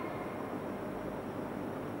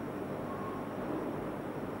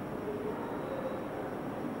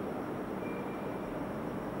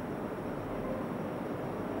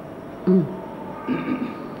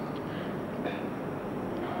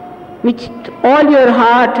 With all your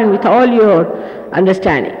heart and with all your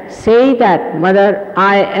understanding, say that, Mother,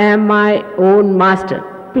 I am my own master.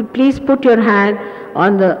 Please put your hand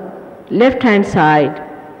on the left hand side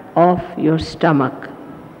of your stomach,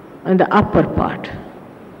 on the upper part.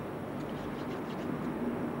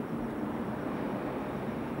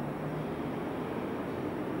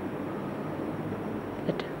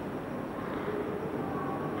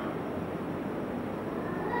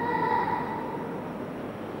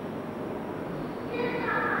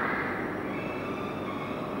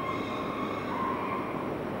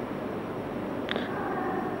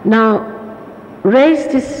 Now raise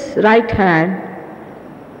this right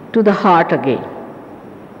hand to the heart again.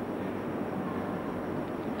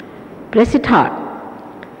 Press it hard.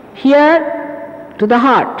 Here to the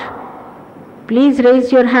heart. Please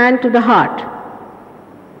raise your hand to the heart.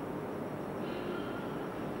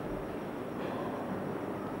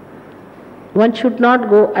 One should not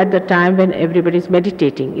go at the time when everybody is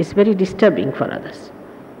meditating. It's very disturbing for others.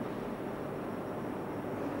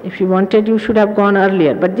 If you wanted, you should have gone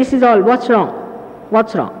earlier. But this is all. What's wrong?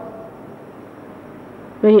 What's wrong?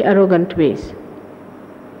 Very arrogant ways.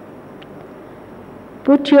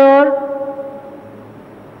 Put your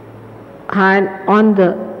hand on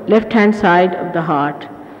the left hand side of the heart,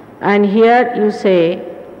 and here you say,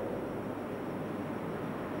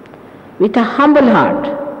 with a humble heart,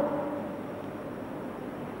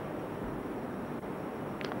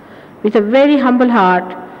 with a very humble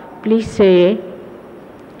heart, please say,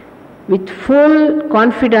 with full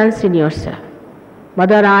confidence in yourself,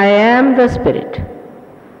 Mother, I am the Spirit.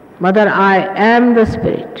 Mother, I am the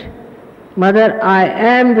Spirit. Mother, I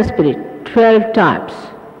am the Spirit. 12 times.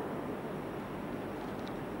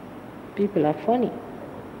 People are funny.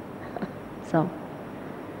 So,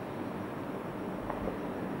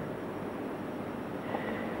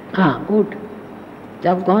 good. They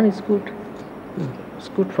have gone, is good. It's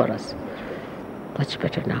good for us. Much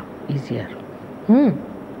better now, easier.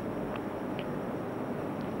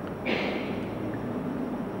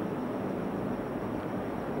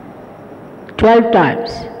 12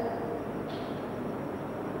 times.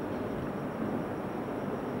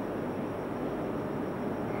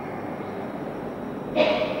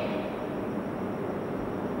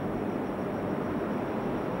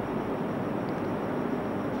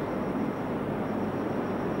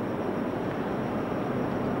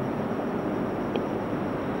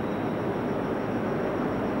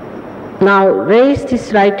 Now raise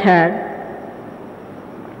this right hand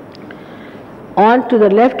onto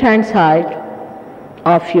the left hand side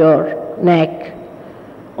of your neck,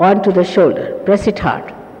 onto the shoulder. Press it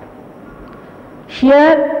hard.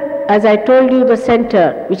 Here, as I told you, the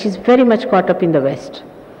center, which is very much caught up in the West,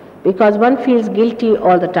 because one feels guilty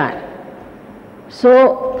all the time.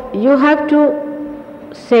 So you have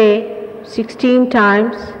to say 16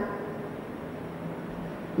 times,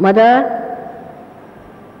 Mother,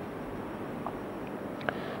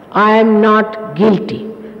 I am not guilty,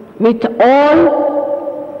 with all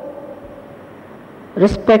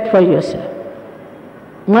respect for yourself.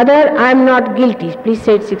 Mother, I am not guilty. Please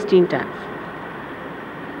say it 16 times.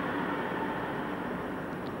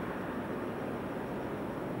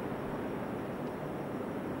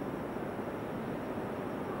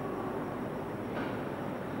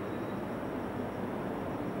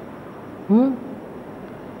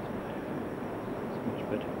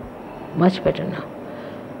 Much better now.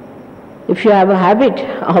 If you have a habit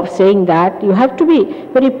of saying that, you have to be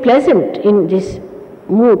very pleasant in this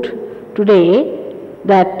mood today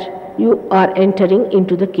that you are entering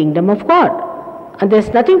into the kingdom of God. And there's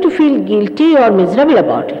nothing to feel guilty or miserable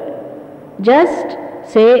about it. Just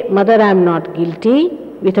say, Mother, I am not guilty,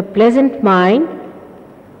 with a pleasant mind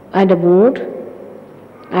and a mood.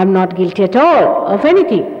 I am not guilty at all of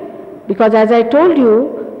anything. Because as I told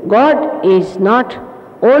you, God is not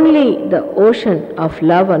only the ocean of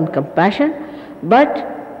love and compassion,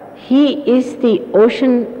 but He is the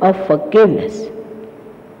ocean of forgiveness.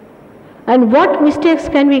 And what mistakes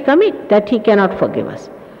can we commit that He cannot forgive us?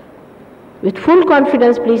 With full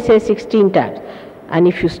confidence, please say 16 times. And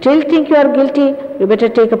if you still think you are guilty, you better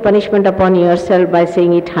take a punishment upon yourself by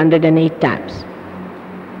saying it 108 times.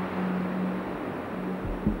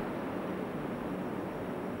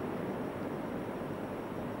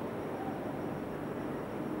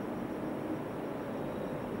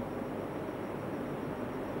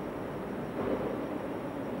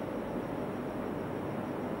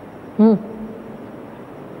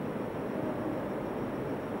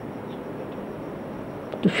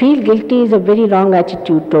 To feel guilty is a very wrong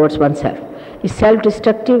attitude towards oneself. It's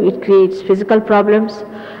self-destructive, it creates physical problems,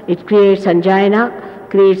 it creates angina,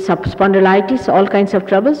 creates spondylitis, all kinds of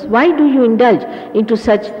troubles. Why do you indulge into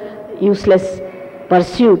such useless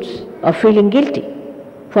pursuits of feeling guilty?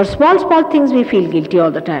 For small things we feel guilty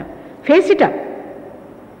all the time. Face it up.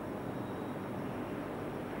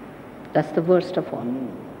 That's the worst of all.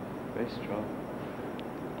 Very strong.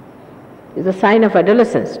 It's a sign of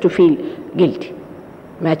adolescence to feel guilty.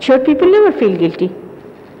 Mature people never feel guilty.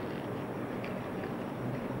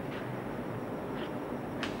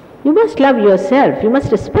 You must love yourself, you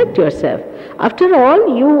must respect yourself. After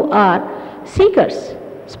all, you are seekers,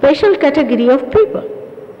 special category of people,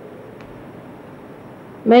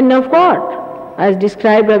 men of God. as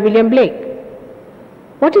described by William Blake.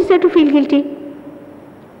 What is there to feel guilty?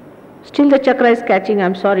 Still the chakra is catching,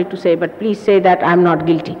 I'm sorry to say, but please say that I'm not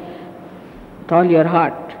guilty with all your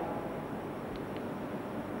heart.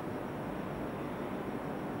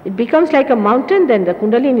 It becomes like a mountain then. The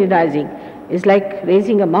Kundalini rising is like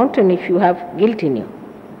raising a mountain if you have guilt in you.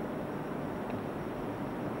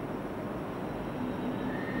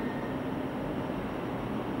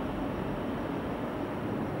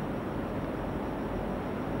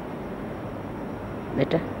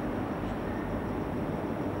 Better?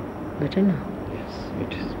 Better now? Yes,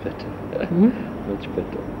 it is better. Much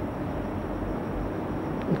better.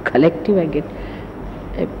 Collective, I get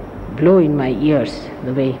a blow in my ears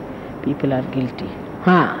the way people are guilty.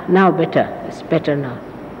 Now better. It's better now.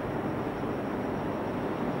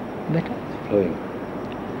 Better? It's flowing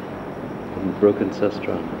from the broken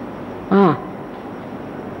sastram.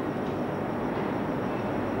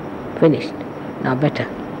 Finished. Now better.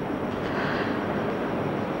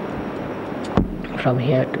 From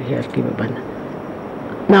here to here, give a bandha.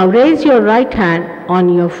 Now raise your right hand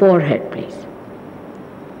on your forehead, please.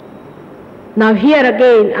 Now here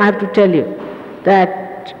again I have to tell you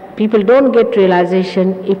that people don't get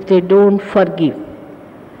realization if they don't forgive.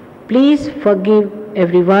 Please forgive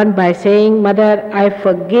everyone by saying, Mother, I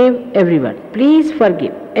forgive everyone. Please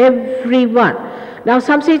forgive everyone. Now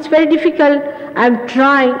some say it's very difficult, I'm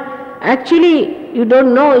trying. Actually, you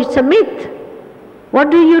don't know, it's a myth. What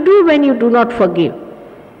do you do when you do not forgive?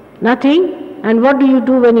 Nothing. And what do you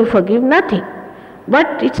do when you forgive? Nothing.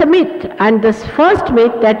 But it's a myth. And the first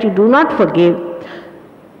myth, that you do not forgive,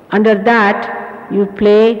 under that you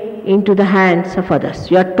play into the hands of others.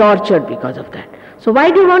 You are tortured because of that. So why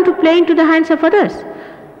do you want to play into the hands of others?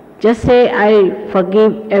 Just say, I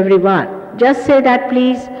forgive everyone. Just say that,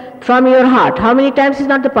 please, from your heart. How many times is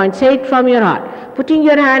not the point. Say it from your heart. Putting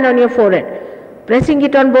your hand on your forehead, pressing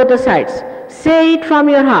it on both the sides. Say it from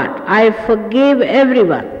your heart. I forgive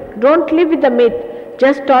everyone. Don't live with the myth.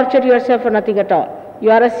 Just torture yourself for nothing at all.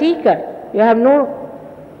 You are a seeker. You have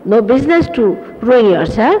no business to ruin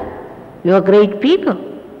yourself. You are great people.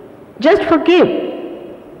 Just forgive.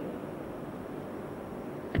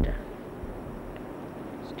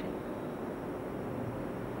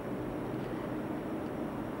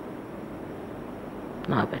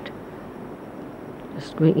 Now better.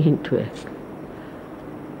 Just going into it.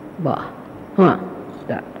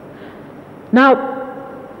 That. Now,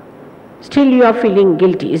 still you are feeling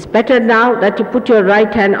guilty. It's better now that you put your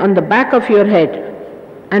right hand on the back of your head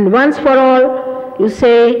and once for all you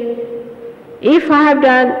say, if I have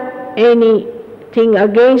done anything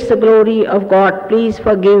against the glory of God, please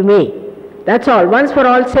forgive me. That's all. Once for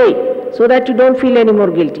all say it, so that you don't feel any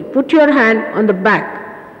more guilty. Put your hand on the back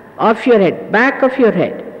of your head, back of your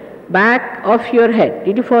head, back of your head.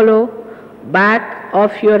 Did you follow? Back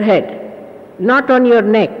of your head. Not on your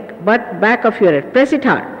neck, but back of your head. Press it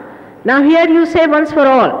hard. Now here you say once for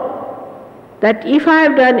all that if I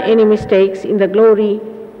have done any mistakes in the glory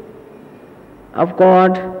of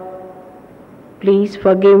God, please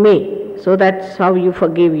forgive me. So that's how you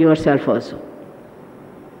forgive yourself also.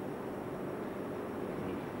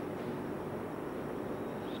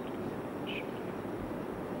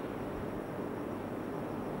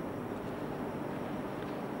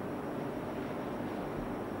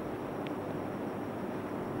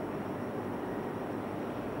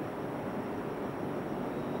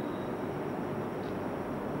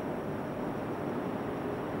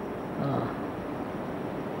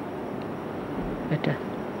 Better.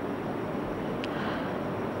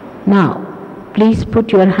 Now, please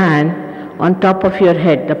put your hand on top of your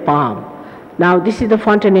head, the palm. Now, this is the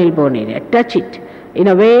fontanelle bone area. Touch it in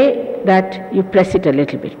a way that you press it a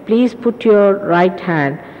little bit. Please put your right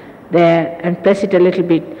hand there and press it a little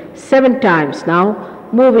bit 7 times. Now,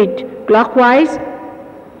 move it clockwise.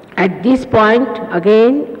 At this point,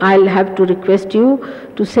 again, I'll have to request you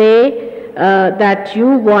to say that you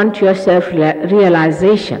want your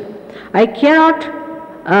self-realization. I cannot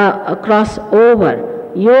cross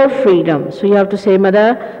over your freedom. So you have to say,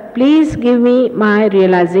 Mother, please give me my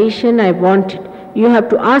realization, I want it. You have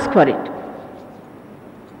to ask for it.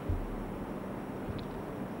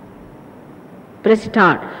 Press it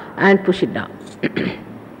hard and push it down.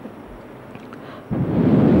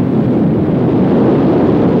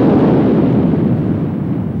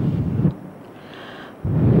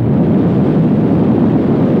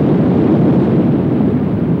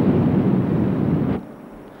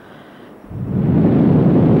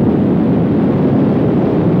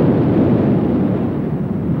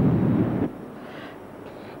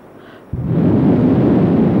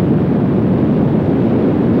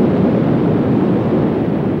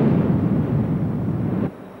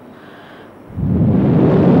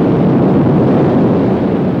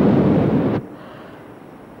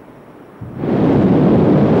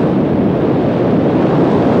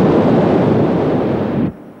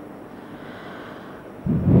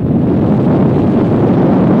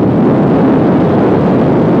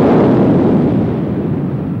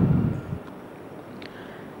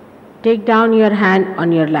 Take down your hand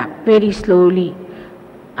on your lap very slowly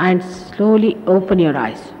and slowly open your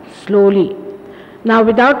eyes. Slowly. Now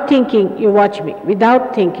without thinking, you watch me.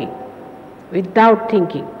 Without thinking.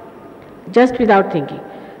 Just without thinking.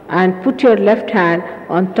 And put your left hand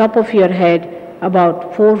on top of your head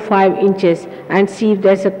about 4 or 5 inches and see if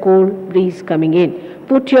there's a cold breeze coming in.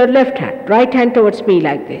 Put your left hand, right hand towards me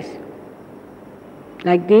like this.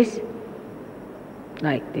 Like this.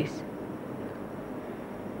 Like this.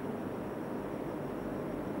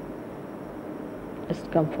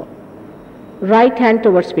 Just come forward. Right hand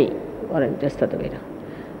towards me, or just the other way around.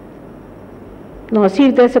 Now see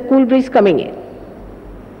if there's a cool breeze coming in.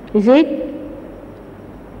 Is it?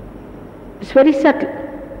 It's very subtle.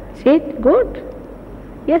 Is it? Good.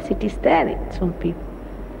 Yes, it is there in some people.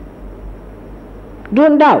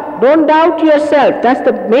 Don't doubt. Don't doubt yourself. That's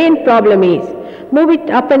the main problem is. Move it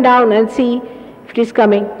up and down and see if it is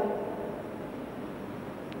coming.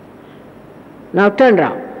 Now turn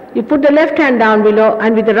round. You put the left hand down below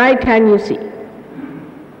and with the right hand you see.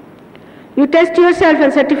 You test yourself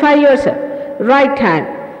and certify yourself. Right hand.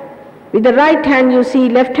 With the right hand you see,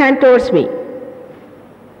 left hand towards me.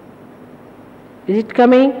 Is it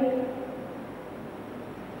coming?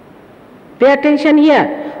 Pay attention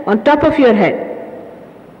here, on top of your head.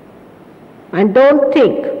 And don't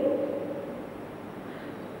think.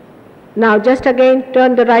 Now just again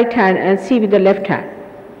turn the right hand and see with the left hand.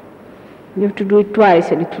 You have to do it twice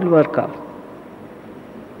and it will work out.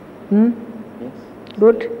 Yes.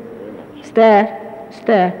 Good? It's there. It's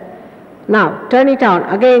there. Now turn it on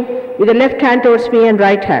again with the left hand towards me and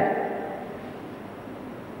right hand.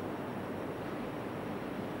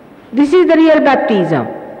 This is the real baptism.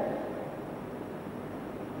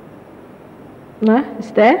 No?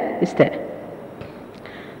 It's there? It's there.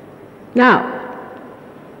 Now,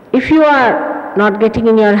 if you are not getting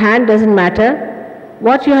in your hand, doesn't matter.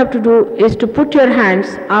 What you have to do is to put your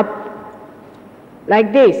hands up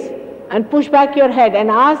like this and push back your head and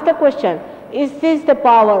ask the question, is this the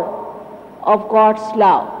power of God's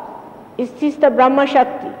love? Is this the Brahma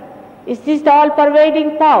Shakti? Is this the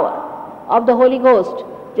all-pervading power of the Holy Ghost?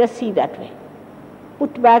 Just see that way.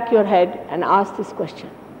 Put back your head and ask this question.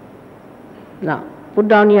 Now, put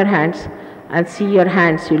down your hands and see your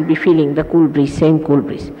hands, you will be feeling the cool breeze, same cool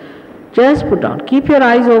breeze. Just put down. Keep your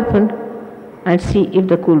eyes open and see if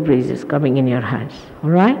the cool breeze is coming in your hands. All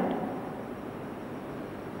right?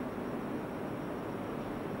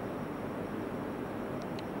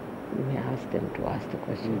 You may ask them to ask the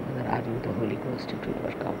question, whether are you the Holy Ghost? It will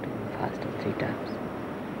work out in fast of 3 times.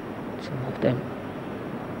 Some of them.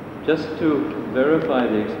 Just to verify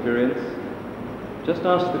the experience, just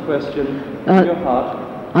ask the question in your heart.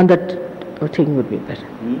 On that thing would be better.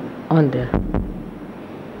 On there.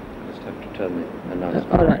 Just have to tell me.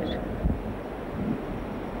 All right.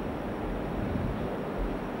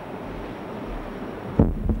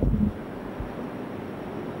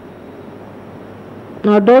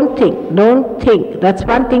 Now don't think. That's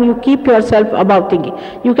one thing, you keep yourself above thinking.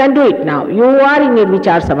 You can do it now. You are in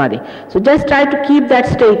Nirvichar Samadhi. So just try to keep that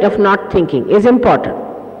state of not thinking is important.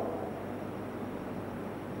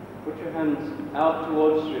 Put your hands out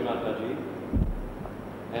towards Shri Mataji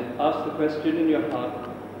and ask the question in your heart,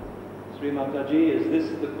 Shri Mataji, is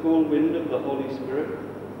this the cool wind of the Holy Spirit?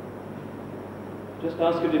 Just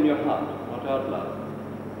ask it in your heart, not out loud.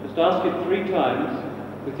 Just ask it 3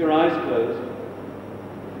 times with your eyes closed.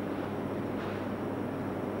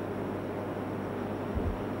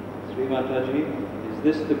 Shri Mataji, is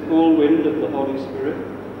this the cool wind of the Holy Spirit?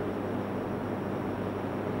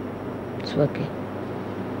 It's working.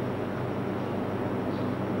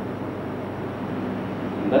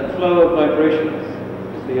 And that flow of vibrations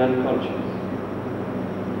is the unconscious,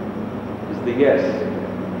 is the yes.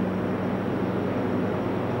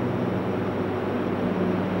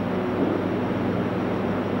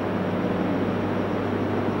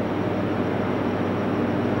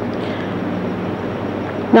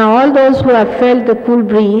 Now all those who have felt the cool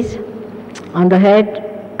breeze on the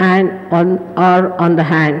head and on the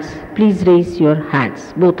hands, please raise your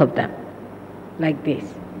hands, both of them, like this.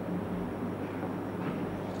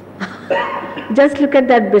 Just look at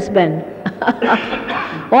that Brisbane.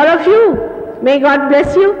 All of you, may God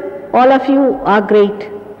bless you. All of you are great.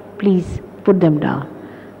 Please put them down.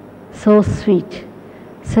 So sweet.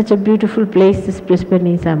 Such a beautiful place this Brisbane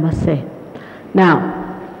is, I must say. Now,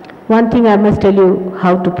 one thing I must tell you,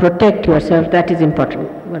 how to protect yourself, that is important.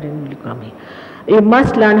 You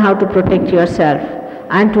must learn how to protect yourself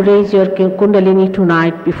and to raise your Kundalini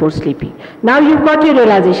tonight before sleeping. Now you've got your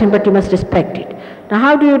realization, but you must respect it. Now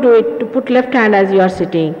how do you do it? To put left hand as you are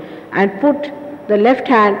sitting and put the left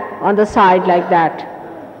hand on the side like that.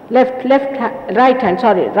 right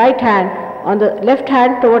hand on the left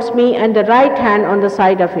hand towards me and the right hand on the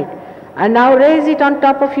side of it. And now raise it on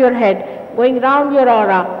top of your head, going round your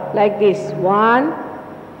aura like this. 1,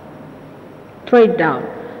 throw it down.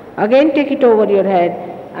 Again take it over your head,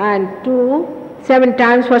 and 2, 7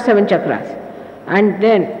 times for 7 chakras. And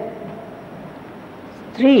then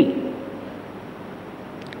 3,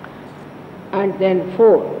 and then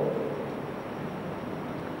 4,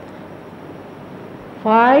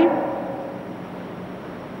 5,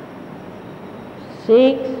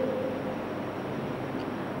 6,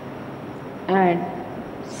 and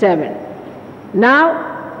 7. Now,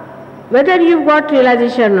 whether you've got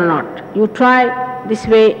realization or not, you try this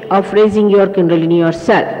way of raising your Kundalini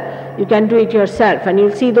yourself. You can do it yourself, and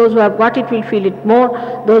you'll see those who have got it will feel it more,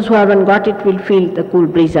 those who haven't got it will feel the cool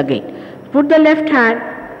breeze again. Put the left hand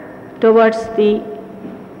towards the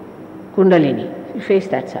Kundalini. You face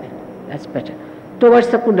that side, that's better. Towards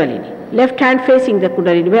the Kundalini. Left hand facing the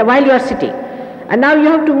Kundalini while you are sitting. And now you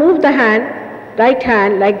have to move the hand, right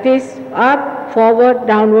hand like this, up, forward,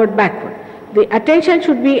 downward, backward. The attention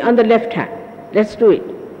should be on the left hand. Let's do it.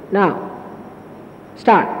 Now,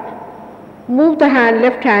 start. Move the hand,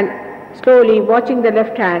 left hand, slowly, watching the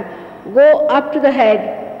left hand. Go up to the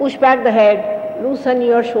head, push back the head, loosen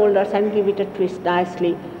your shoulders and give it a twist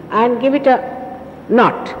nicely. And give it a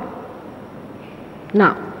knot.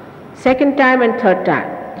 Now, second time and third time.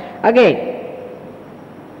 Again.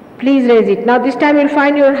 Please raise it. Now this time you'll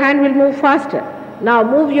find your hand will move faster. Now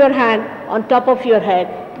move your hand on top of your head.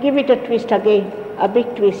 Give it a twist again, a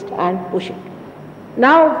big twist, and push it.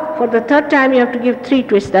 Now for the third time you have to give 3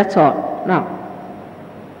 twists, that's all. Now.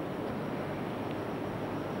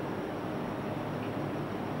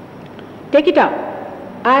 Take it out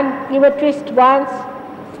and give a twist once,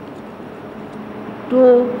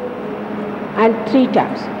 2, and 3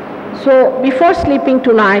 times. So before sleeping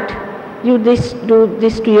tonight, you do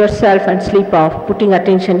this to yourself and sleep off, putting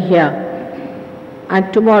attention here.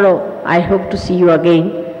 And tomorrow I hope to see you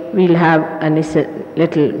again. We'll have a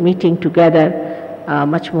little meeting together,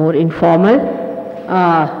 much more informal.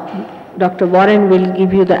 Dr. Warren will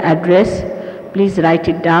give you the address. Please write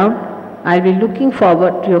it down. I'll be looking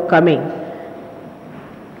forward to your coming.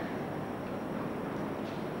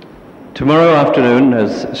 Tomorrow afternoon,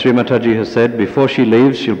 as Shri Mataji has said, before she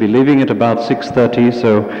leaves, she'll be leaving at about 6:30,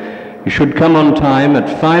 so you should come on time at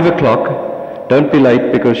 5 o'clock. Don't be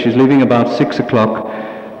late because she's leaving about 6 o'clock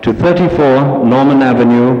to 34 Norman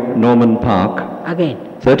Avenue, Norman Park. Again.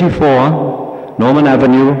 34 Norman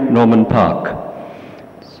Avenue, Norman Park.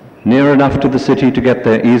 Near enough to the city to get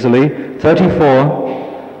there easily.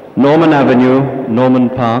 34 Norman Avenue, Norman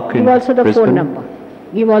Park in Brisbane. Give also the phone number.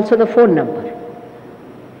 Give also the phone number.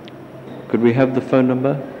 Could we have the phone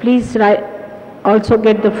number? Please also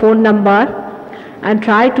get the phone number. And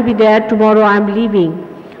try to be there tomorrow. I'm leaving,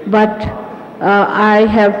 but I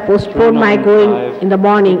have postponed my going in the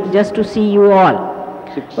morning just to see you all,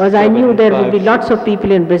 because I knew there would be lots of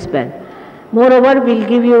people in Brisbane. Moreover, we'll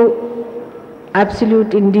give you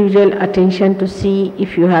absolute individual attention to see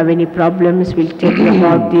if you have any problems. We'll tell you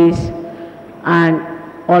about this, and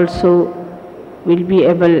also we'll be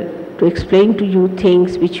able to explain to you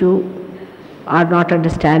things which you are not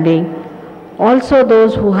understanding. Also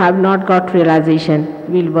those who have not got realization,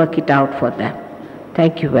 we'll work it out for them.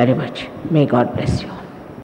 Thank you very much. May God bless you.